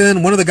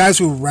Skelton, one of the guys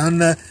who ran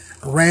the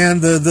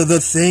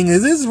thing.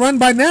 It is run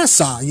by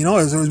NASA. It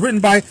was written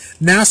by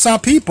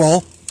NASA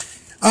people.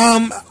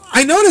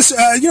 I noticed,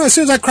 as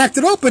soon as I cracked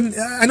it open,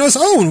 I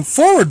noticed,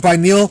 forward by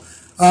Neil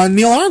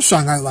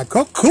Armstrong. I was like,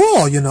 oh,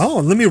 cool,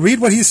 let me read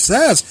what he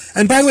says.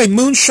 And by the way,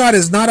 Moonshot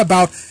is not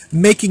about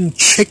making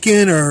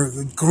chicken or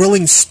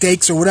grilling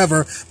steaks or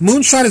whatever.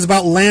 Moonshot is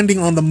about landing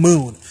on the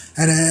moon,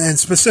 and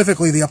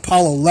specifically the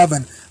Apollo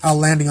 11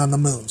 landing on the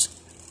moons.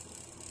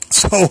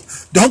 So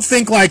don't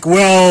think like,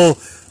 well,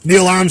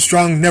 Neil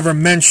Armstrong never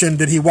mentioned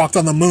that he walked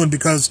on the moon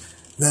because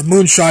the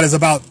Moonshot is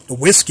about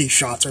whiskey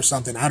shots or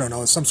something. I don't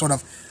know, it's some sort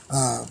of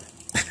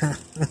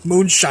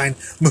moonshine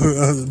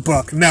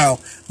book.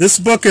 No, this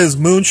book is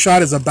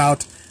Moonshot is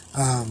about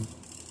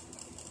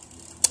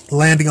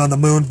landing on the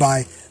moon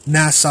by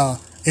NASA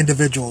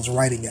individuals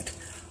writing it,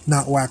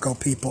 not wacko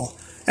people.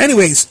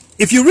 Anyways,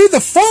 if you read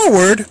the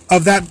foreword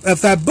of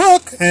that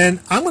book, and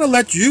I'm going to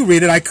let you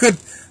read it. I could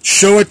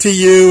show it to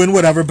you and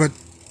whatever, but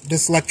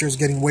this lecture is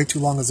getting way too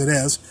long as it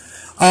is.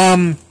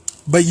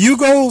 But you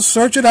go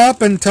search it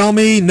up and tell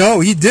me,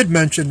 no, he did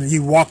mention he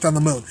walked on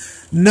the moon.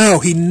 No,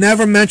 he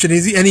never mentioned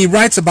it. And he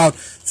writes about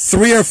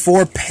 3 or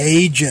 4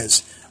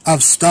 pages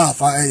of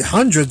stuff,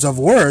 hundreds of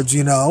words,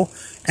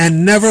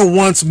 and never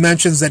once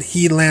mentions that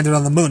he landed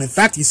on the moon. In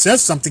fact, he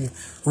says something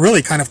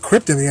really kind of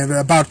cryptic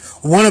about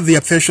one of the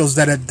officials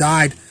that had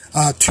died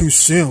too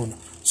soon.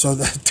 So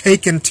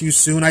taken too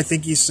soon, I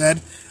think he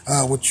said,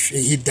 which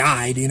he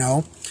died,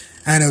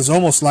 and it was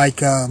almost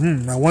like, I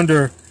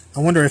wonder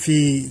if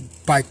he,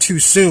 by too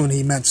soon,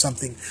 he meant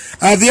something.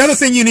 The other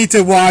thing you need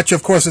to watch,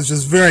 of course, is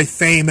just very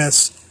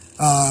famous,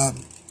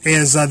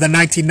 is the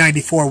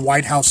 1994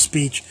 White House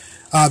speech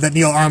that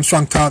Neil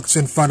Armstrong talks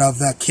in front of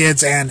the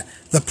kids and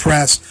the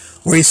press,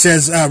 where he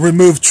says,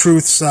 remove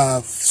truth's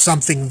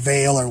something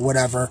veil or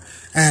whatever,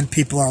 and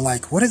people are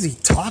like, what is he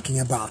talking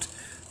about?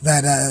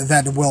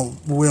 That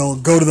will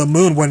go to the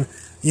moon when,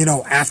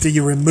 after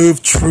you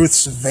remove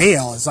truth's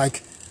veil. It's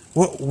like,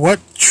 what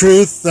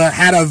truth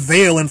had a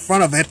veil in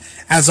front of it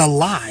as a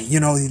lie?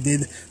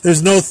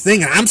 There's no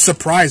thing. I'm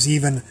surprised he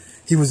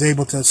was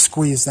able to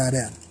squeeze that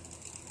in.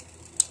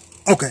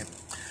 Okay.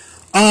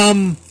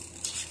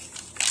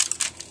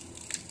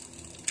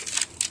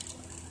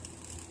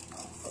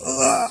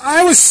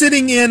 I was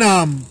sitting in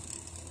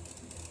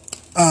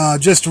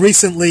just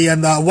recently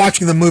and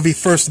watching the movie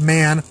First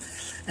Man,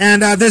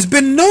 and there's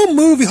been no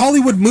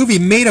Hollywood movie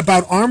made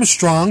about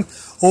Armstrong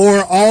or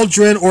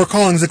Aldrin or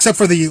Collins, except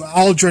for the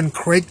Aldrin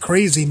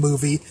crazy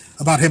movie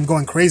about him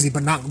going crazy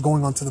but not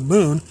going onto the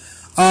moon,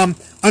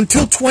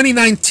 until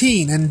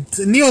 2019. And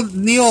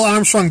Neil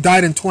Armstrong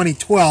died in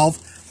 2012.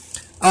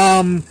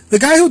 The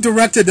guy who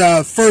directed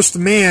First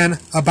Man,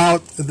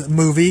 about the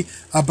movie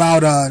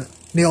about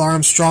Neil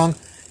Armstrong,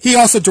 he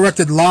also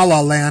directed La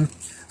La Land,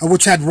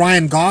 which had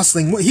Ryan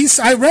Gosling.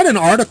 I read an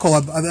article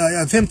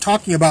of him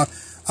talking about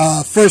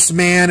First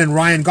Man and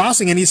Ryan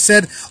Gosling, and he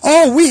said,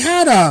 "Oh, we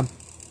had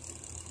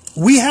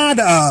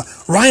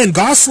Ryan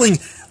Gosling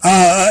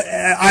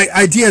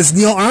idea as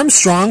Neil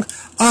Armstrong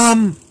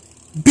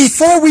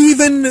before we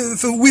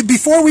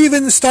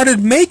even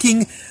started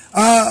making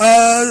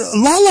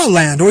La La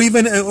Land, or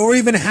even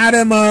had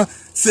him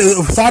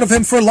thought of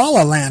him for La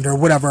La Land or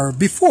whatever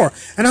before."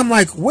 And I'm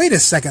like, wait a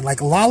second,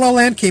 like La La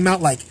Land came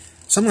out like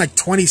something like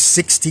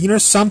 2016 or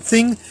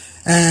something.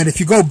 And if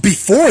you go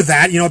before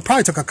that, it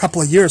probably took a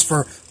couple of years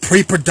for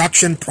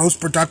pre-production,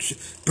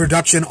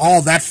 post-production,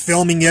 all that,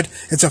 filming it.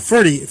 It's a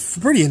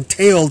pretty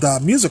entailed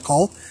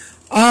musical.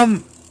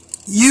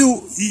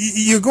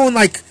 You're going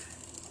like,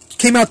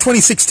 came out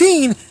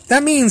 2016,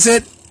 that means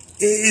that,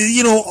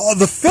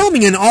 the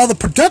filming and all the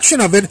production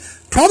of it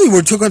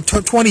probably took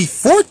until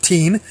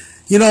 2014,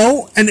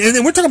 and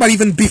we're talking about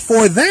even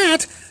before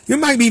that. You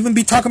might even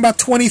be talking about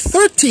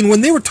 2013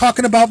 when they were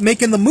talking about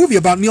making the movie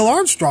about Neil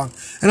Armstrong.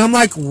 And I'm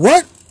like,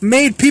 what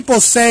made people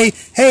say,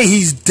 hey,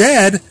 he's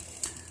dead,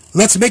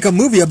 let's make a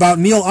movie about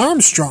Neil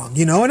Armstrong,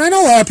 And I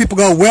know a lot of people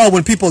go, well,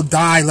 when people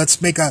die,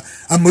 let's make a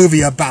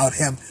movie about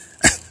him.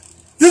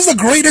 This is the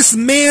greatest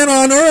man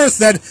on earth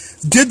that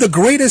did the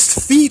greatest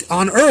feat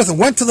on earth and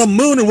went to the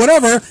moon and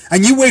whatever,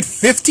 and you wait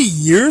 50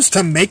 years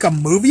to make a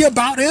movie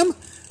about him?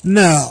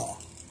 No.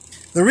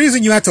 The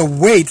reason you had to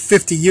wait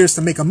 50 years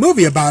to make a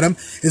movie about him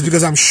is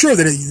because I'm sure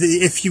that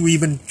if you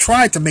even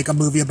tried to make a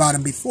movie about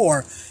him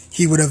before,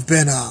 he would have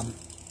been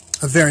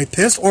very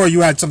pissed, or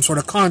you had some sort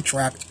of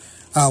contract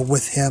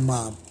with him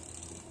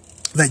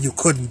that you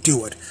couldn't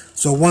do it.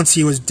 So once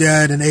he was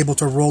dead and able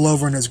to roll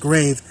over in his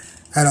grave,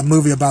 had a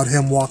movie about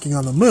him walking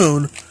on the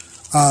moon,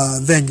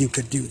 then you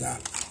could do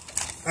that.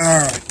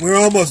 Alright, we're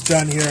almost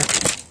done here.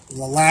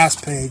 The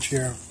last page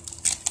here.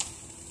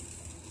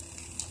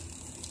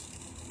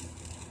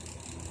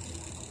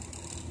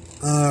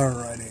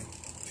 Alrighty.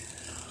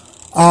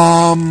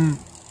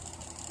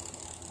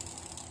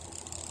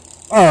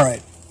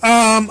 Alright.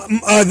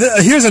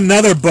 Here's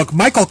another book.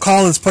 Michael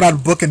Collins put out a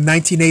book in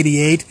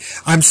 1988.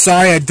 I'm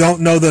sorry, I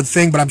don't know the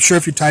thing, but I'm sure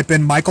if you type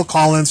in Michael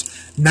Collins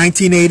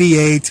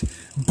 1988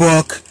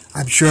 book,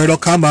 I'm sure it'll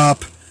come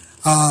up.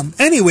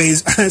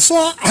 Anyways,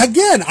 so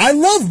again, I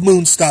love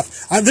moon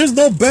stuff. There's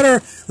no better.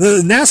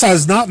 NASA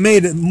has not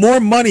made more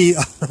money.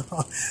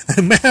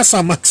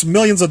 NASA makes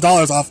millions of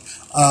dollars off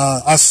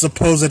us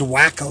supposed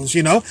wackos,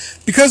 you know,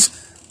 because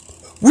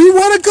we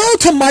want to go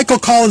to Michael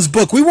Collins'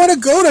 book. We want to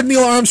go to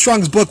Neil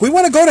Armstrong's book. We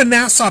want to go to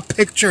NASA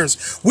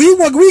pictures. We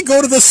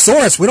go to the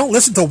source. We don't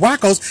listen to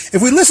wackos.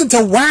 If we listen to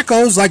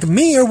wackos like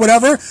me or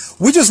whatever,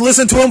 we just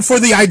listen to them for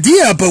the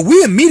idea, but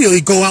we immediately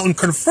go out and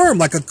confirm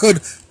like a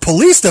good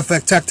police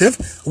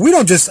detective. We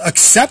don't just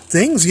accept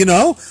things, you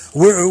know.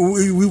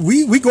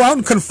 We go out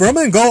and confirm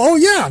it and go, oh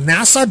yeah,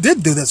 NASA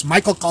did do this.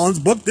 Michael Collins'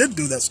 book did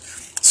do this.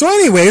 So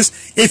anyways,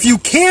 if you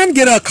can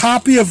get a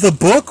copy of the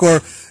book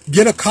or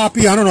get a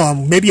copy, I don't know,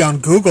 maybe on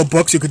Google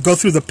Books, you could go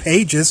through the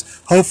pages,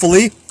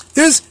 hopefully.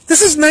 This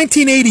is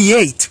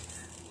 1988.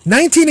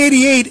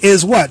 1988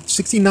 is what?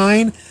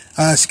 69?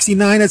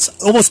 69,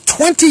 it's almost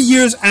 20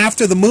 years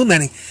after the moon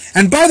landing.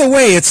 And by the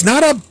way, it's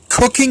not a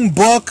cooking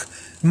book,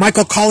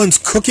 Michael Collins'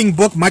 cooking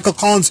book, Michael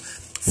Collins'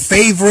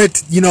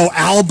 favorite, you know,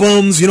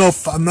 albums, you know,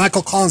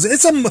 Michael Collins.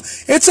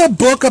 It's a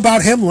book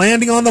about him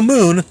landing on the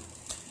moon.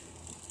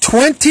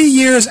 20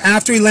 years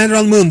after he landed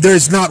on the moon,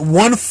 there's not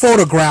one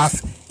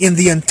photograph in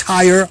the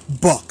entire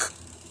book.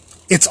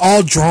 It's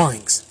all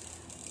drawings.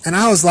 And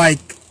I was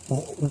like,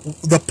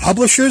 the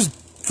publishers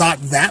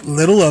thought that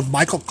little of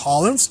Michael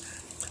Collins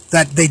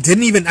that they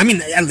didn't even, I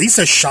mean, at least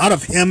a shot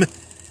of him,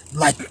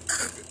 like,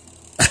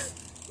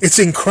 it's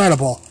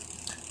incredible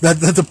that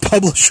the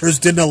publishers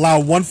didn't allow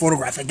one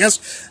photograph. I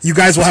guess you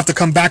guys will have to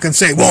come back and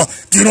say, well,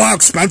 do you know how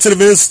expensive it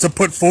is to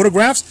put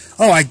photographs?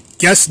 Oh, I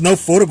guess no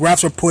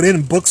photographs were put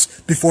in books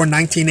before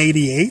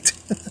 1988.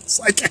 It's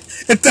like,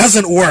 it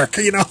doesn't work,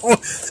 you know?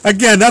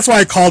 Again, that's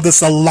why I call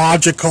this a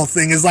logical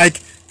thing. Is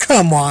like,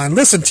 come on,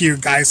 listen to your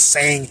guys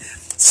saying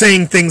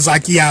things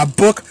like, yeah, a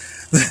book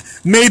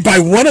made by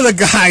one of the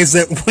guys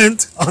that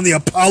went on the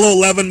Apollo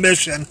 11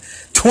 mission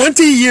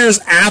 20 years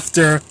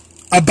after,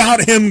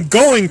 about him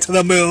going to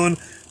the moon,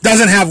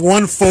 doesn't have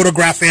one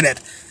photograph in it.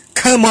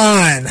 Come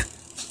on.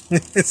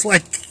 It's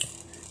like,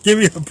 give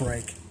me a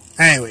break.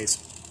 Anyways.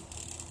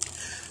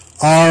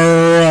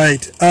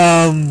 Alright.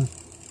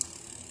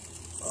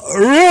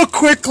 Real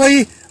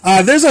quickly,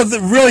 there's a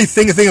really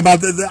thing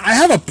about, I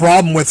have a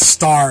problem with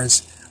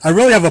stars. I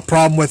really have a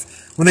problem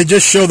with when they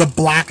just show the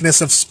blackness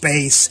of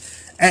space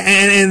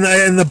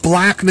and the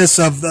blackness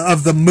of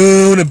the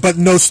moon, but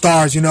no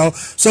stars, you know.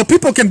 So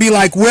people can be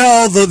like,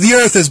 well, the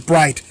Earth is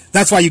bright.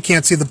 That's why you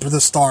can't see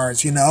the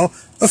stars, you know.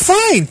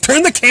 Fine,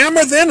 turn the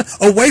camera then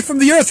away from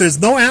the Earth.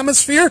 There's no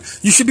atmosphere.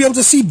 You should be able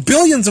to see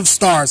billions of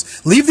stars.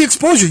 Leave the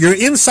exposure. You're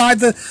inside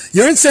the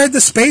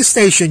space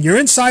station. You're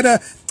inside a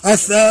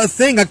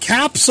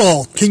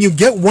capsule. Can you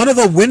get one of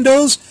the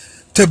windows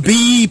to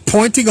be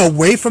pointing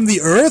away from the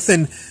Earth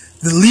and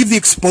leave the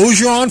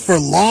exposure on for a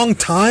long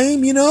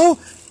time, you know,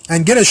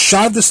 and get a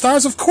shot of the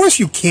stars? Of course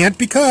you can't,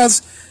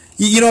 because,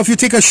 you know, if you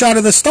take a shot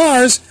of the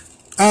stars,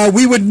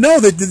 we would know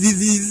that,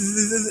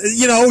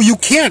 you know, you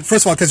can't,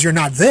 first of all, because you're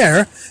not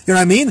there, you know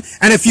what I mean?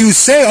 And if you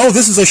say, oh,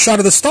 this is a shot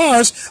of the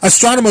stars,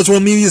 astronomers will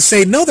immediately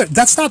say, no,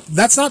 that's not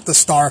the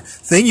star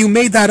thing, you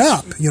made that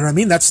up, you know what I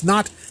mean? That's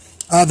not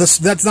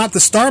the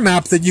star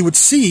map that you would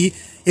see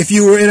if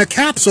you were in a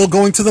capsule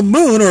going to the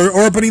moon or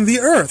orbiting the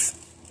Earth.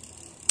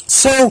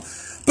 So,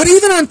 but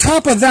even on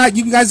top of that,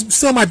 you guys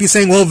still might be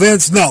saying, well,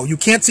 Vince, no, you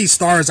can't see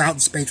stars out in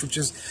space, which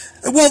is,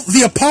 well,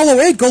 the Apollo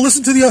 8, go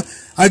listen to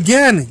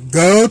again,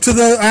 go to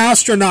the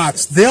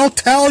astronauts. They'll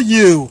tell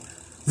you.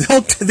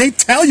 They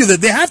tell you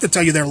that they have to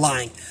tell you they're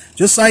lying.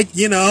 Just like,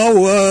 you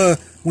know,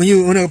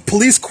 when a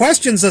police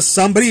questions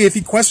somebody, if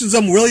he questions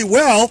them really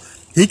well,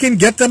 he can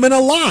get them in a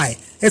lie.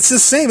 It's the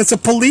same. It's a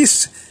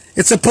police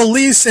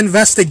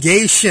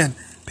investigation.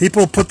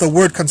 People put the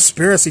word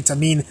conspiracy to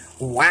mean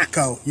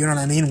wacko, you know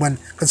what I mean? When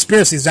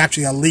conspiracy is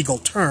actually a legal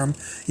term,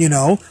 you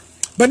know.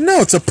 But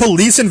no, it's a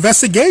police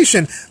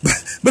investigation.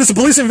 But it's a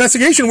police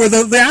investigation where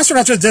the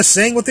astronauts are just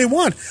saying what they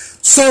want.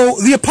 So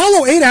the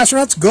Apollo 8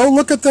 astronauts, go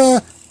look at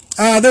the...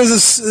 there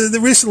was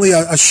recently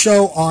a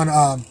show on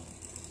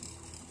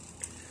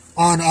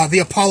the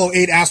Apollo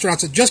 8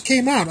 astronauts that just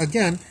came out.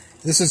 Again,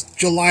 this is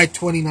July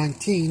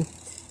 2019.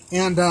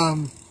 And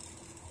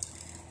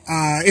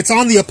it's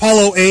on the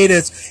Apollo 8.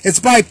 It's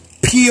by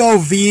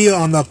POV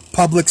on the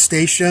public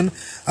station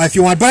if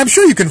you want, but I'm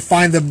sure you can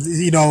find them.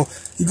 You know,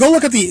 you go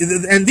look at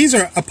and these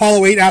are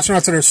Apollo 8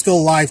 astronauts that are still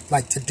alive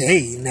like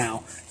today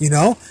now. You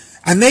know,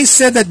 and they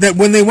said that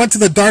when they went to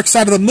the dark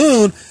side of the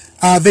moon,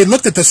 they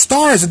looked at the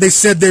stars and they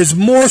said there's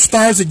more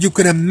stars than you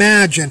can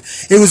imagine.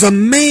 It was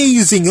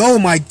amazing. Oh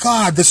my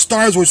God, the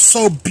stars were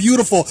so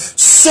beautiful.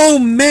 So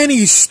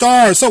many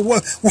stars. So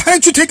why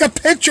don't you take a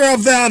picture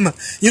of them?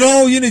 You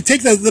know, you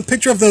take the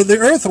picture of the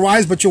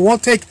Earthrise, but you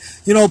won't take,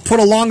 you know, put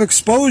a long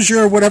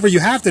exposure or whatever you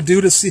have to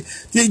do to see.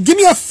 Give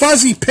me a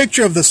fuzzy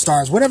picture of the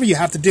stars, whatever you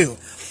have to do.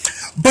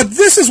 But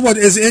this is what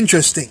is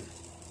interesting.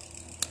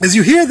 As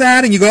you hear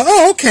that and you go,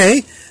 oh,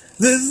 okay.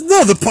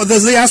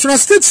 The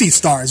astronauts did see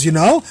stars, you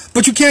know,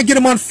 but you can't get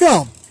them on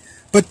film.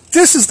 But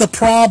this is the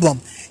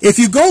problem. If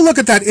you go look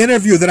at that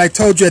interview that I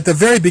told you at the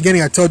very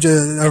beginning, I told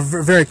you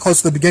very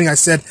close to the beginning, I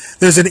said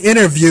there's an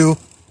interview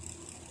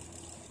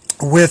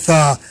with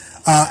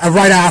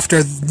right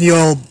after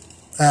Neil,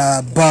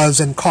 Buzz,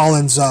 and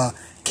Collins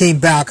came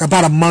back,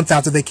 about a month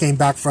after they came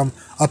back from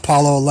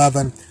Apollo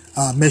 11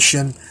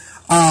 mission.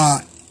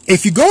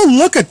 If you go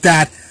look at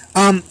that,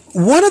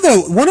 one of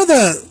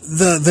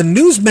the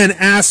newsmen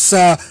asks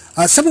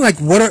something like,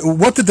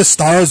 what did the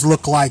stars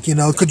look like? You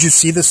know, could you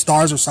see the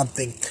stars or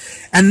something?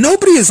 And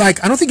nobody is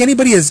like, I don't think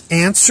anybody is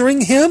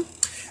answering him.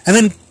 And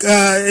then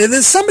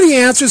somebody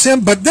answers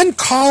him, but then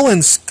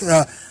Collins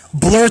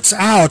blurts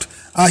out,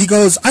 he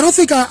goes, I don't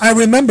think I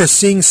remember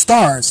seeing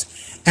stars.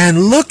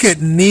 And look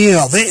at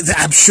Neil.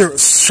 I'm sure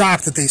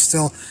shocked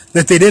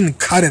that they didn't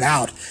cut it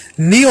out.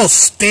 Neil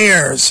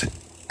stares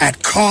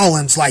at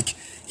Collins like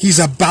he's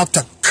about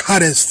to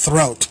cut his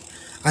throat.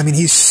 I mean,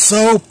 he's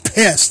so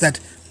pissed that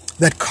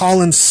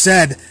Collins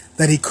said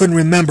that he couldn't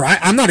remember.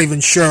 I'm not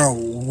even sure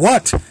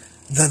what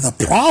the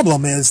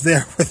problem is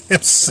there with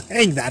him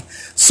saying that.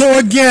 So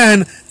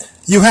again,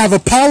 you have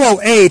Apollo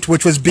 8,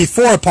 which was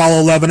before Apollo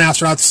 11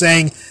 astronauts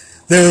saying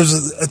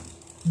there's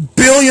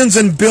billions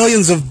and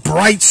billions of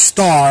bright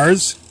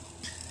stars.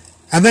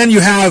 And then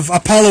you have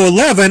Apollo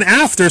 11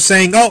 after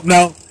saying, oh,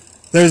 no,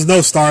 there's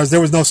no stars.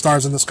 There was no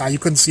stars in the sky. You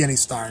couldn't see any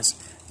stars.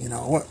 You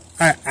know,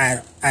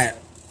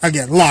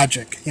 again,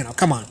 logic. You know,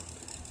 come on.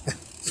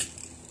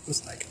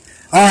 It's like,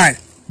 all right,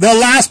 the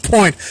last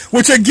point,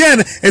 which again,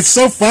 it's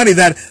so funny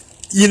that,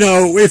 you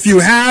know, if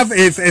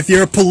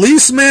you're a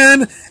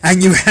policeman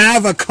and you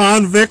have a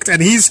convict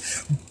and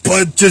he's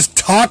just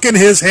talking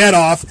his head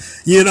off,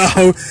 you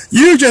know,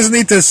 you just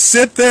need to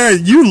sit there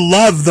and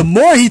the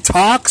more he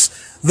talks,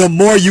 the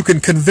more you can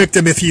convict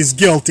him if he's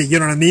guilty, you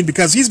know what I mean?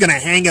 Because he's going to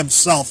hang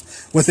himself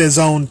with his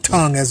own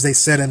tongue, as they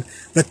said in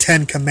the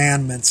 10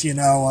 Commandments, you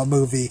know, a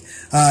movie.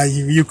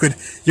 You're going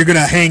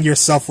to hang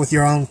yourself with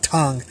your own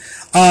tongue.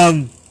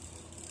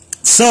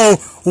 So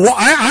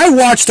I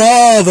watched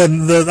all the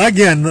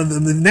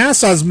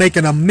NASA's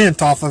making a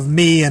mint off of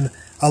me and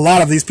a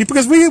lot of these people,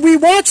 because we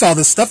watch all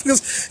this stuff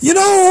because, you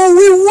know,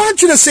 we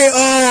want you to say,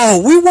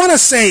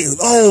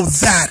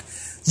 that.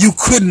 You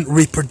couldn't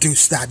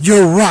reproduce that.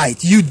 You're right.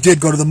 You did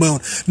go to the moon.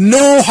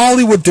 No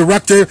Hollywood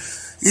director,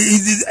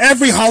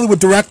 every Hollywood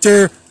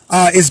director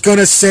is going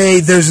to say,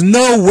 there's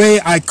no way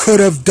I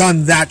could have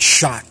done that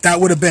shot. That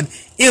would have been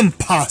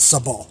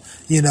impossible,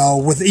 you know,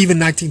 with even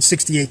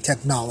 1968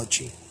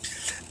 technology.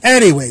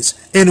 Anyways,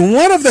 in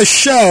one of the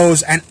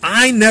shows, and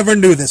I never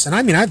knew this, and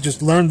I mean, I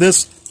just learned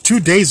this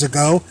 2 days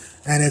ago,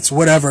 and it's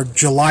whatever,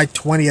 July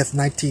 20th,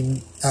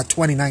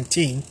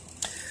 2019,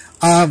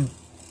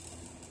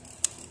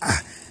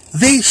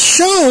 they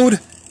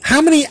showed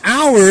how many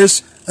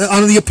hours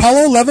on the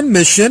Apollo 11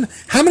 mission,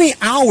 how many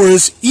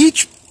hours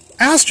each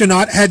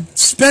astronaut had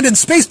spent in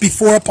space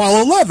before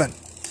Apollo 11.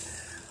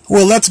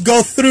 Well, let's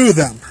go through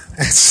them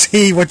and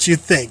see what you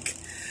think.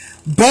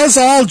 Buzz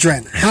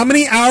Aldrin, how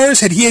many hours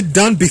had he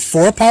done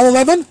before Apollo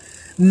 11?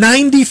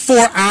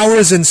 94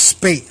 hours in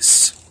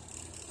space.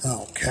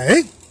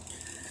 Okay.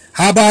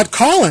 How about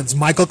Collins,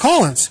 Michael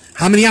Collins?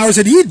 How many hours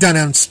had he done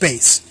in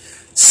space?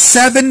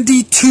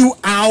 72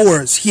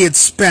 hours he had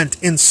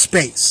spent in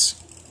space.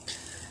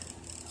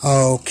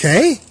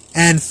 Okay.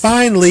 And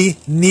finally,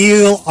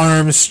 Neil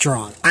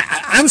Armstrong.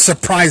 I'm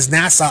surprised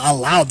NASA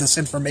allowed this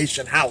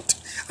information out.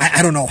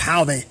 I don't know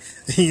how they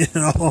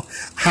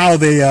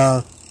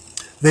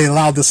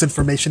allowed this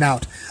information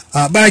out.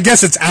 But I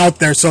guess it's out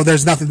there, so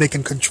there's nothing they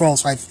can control.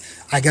 So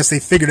I guess they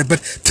figured it.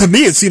 But to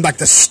me, it seemed like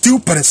the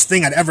stupidest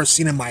thing I'd ever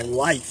seen in my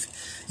life.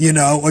 You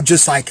know, or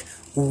just like,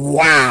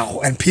 wow.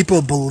 And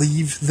people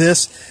believe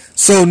this.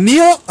 So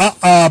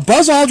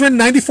Buzz Aldrin,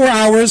 94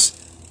 hours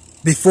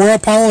before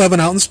Apollo 11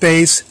 out in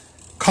space.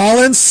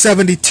 Collins,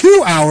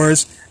 72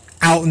 hours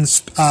out in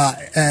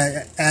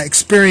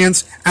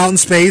experience out in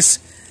space.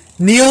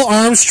 Neil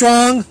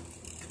Armstrong,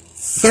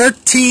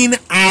 13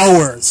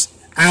 hours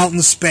out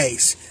in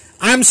space.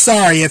 I'm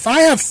sorry, if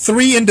I have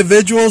 3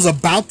 individuals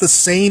about the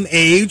same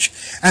age,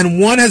 and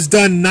one has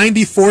done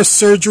 94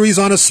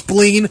 surgeries on a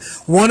spleen,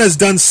 one has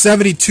done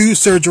 72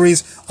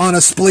 surgeries on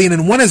a spleen,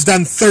 and one has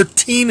done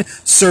 13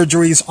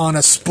 surgeries on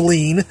a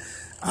spleen,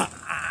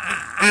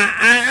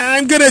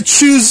 I'm gonna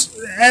choose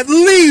at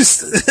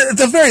least, at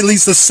the very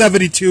least, the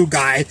 72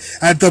 guy.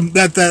 I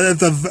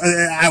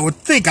would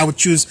think I would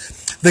choose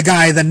the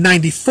guy, the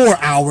 94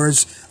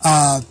 hours,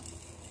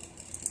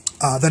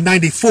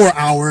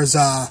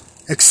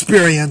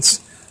 experience,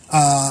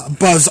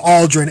 Buzz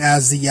Aldrin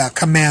as the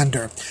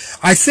commander.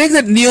 I think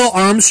that Neil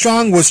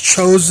Armstrong was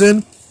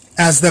chosen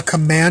as the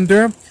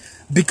commander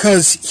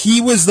because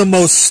he was the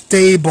most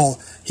stable.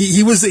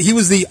 He was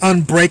the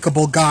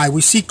unbreakable guy.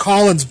 We see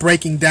Collins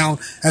breaking down,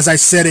 as I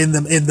said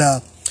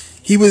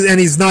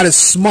he's not as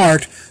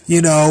smart.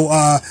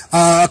 Buzz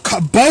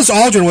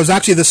Aldrin was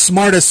actually the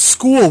smartest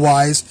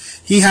school-wise.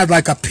 He had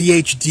like a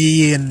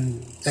PhD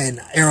in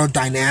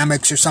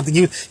aerodynamics or something.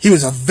 He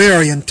was a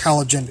very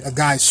intelligent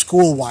guy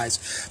school-wise.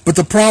 But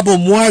the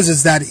problem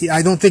is that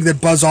I don't think that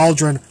Buzz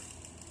Aldrin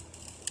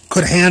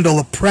could handle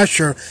the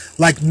pressure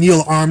like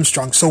Neil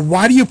Armstrong. So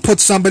why do you put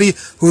somebody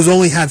who's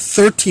only had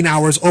 13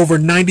 hours over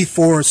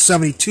 94 or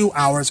 72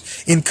 hours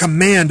in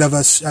command of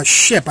a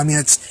ship? I mean,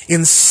 it's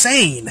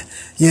insane.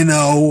 If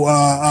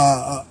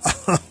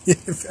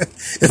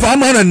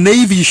I'm on a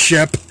Navy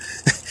ship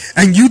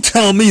and you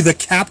tell me the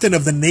captain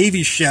of the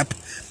Navy ship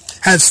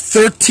has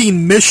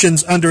 13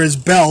 missions under his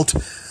belt,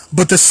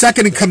 but the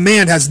second in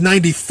command has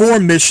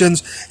 94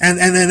 missions, and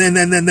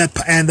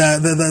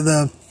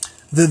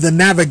the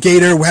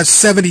navigator has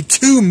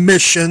 72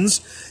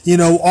 missions,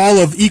 all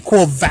of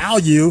equal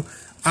value,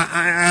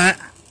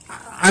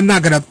 I'm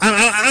not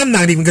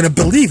even gonna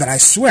believe it. I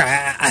swear,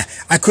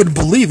 I couldn't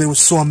believe it. It was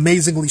so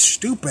amazingly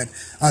stupid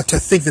to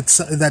think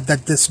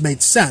that this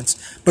made sense.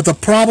 But the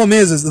problem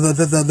is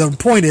the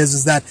point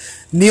is that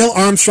Neil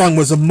Armstrong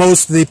was the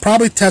most. They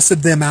probably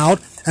tested them out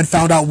and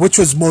found out which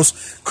was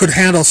most could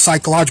handle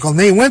psychological. And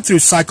they went through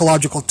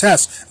psychological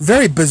tests,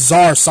 very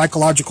bizarre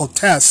psychological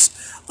tests.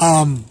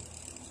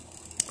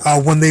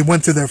 When they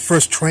went through their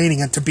first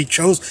training and to be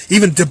chosen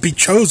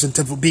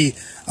to be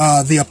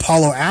the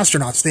Apollo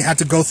astronauts, they had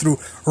to go through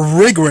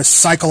rigorous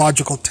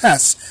psychological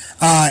tests.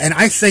 And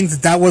I think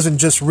that wasn't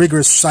just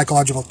rigorous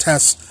psychological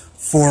tests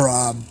for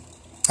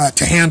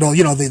to handle,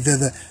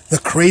 the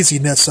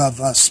craziness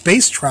of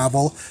space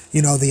travel,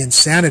 the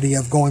insanity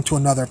of going to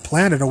another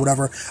planet or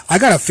whatever. I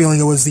got a feeling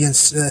it was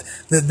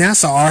that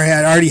NASA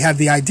already had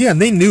the idea,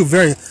 and they knew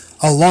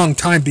a long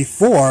time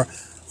before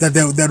that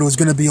it was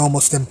going to be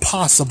almost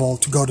impossible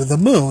to go to the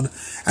moon,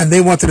 and they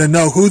wanted to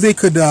know who they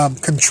could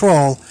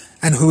control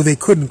and who they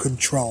couldn't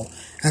control,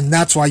 and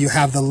that's why you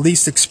have the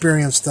least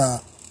experienced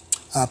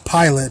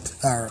pilot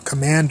or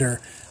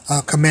commander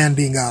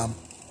commanding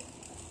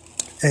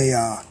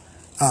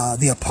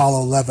the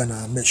Apollo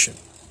 11 mission.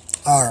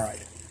 All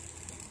right,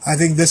 I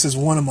think this is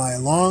one of my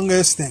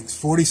longest things,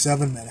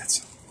 47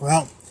 minutes.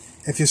 Well,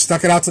 if you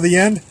stuck it out to the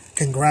end,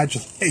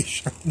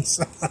 congratulations.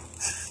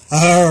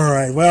 All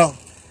right, well,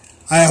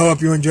 I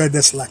hope you enjoyed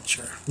this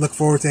lecture. Look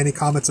forward to any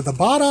comments at the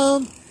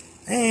bottom,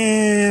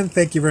 and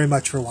thank you very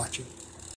much for watching.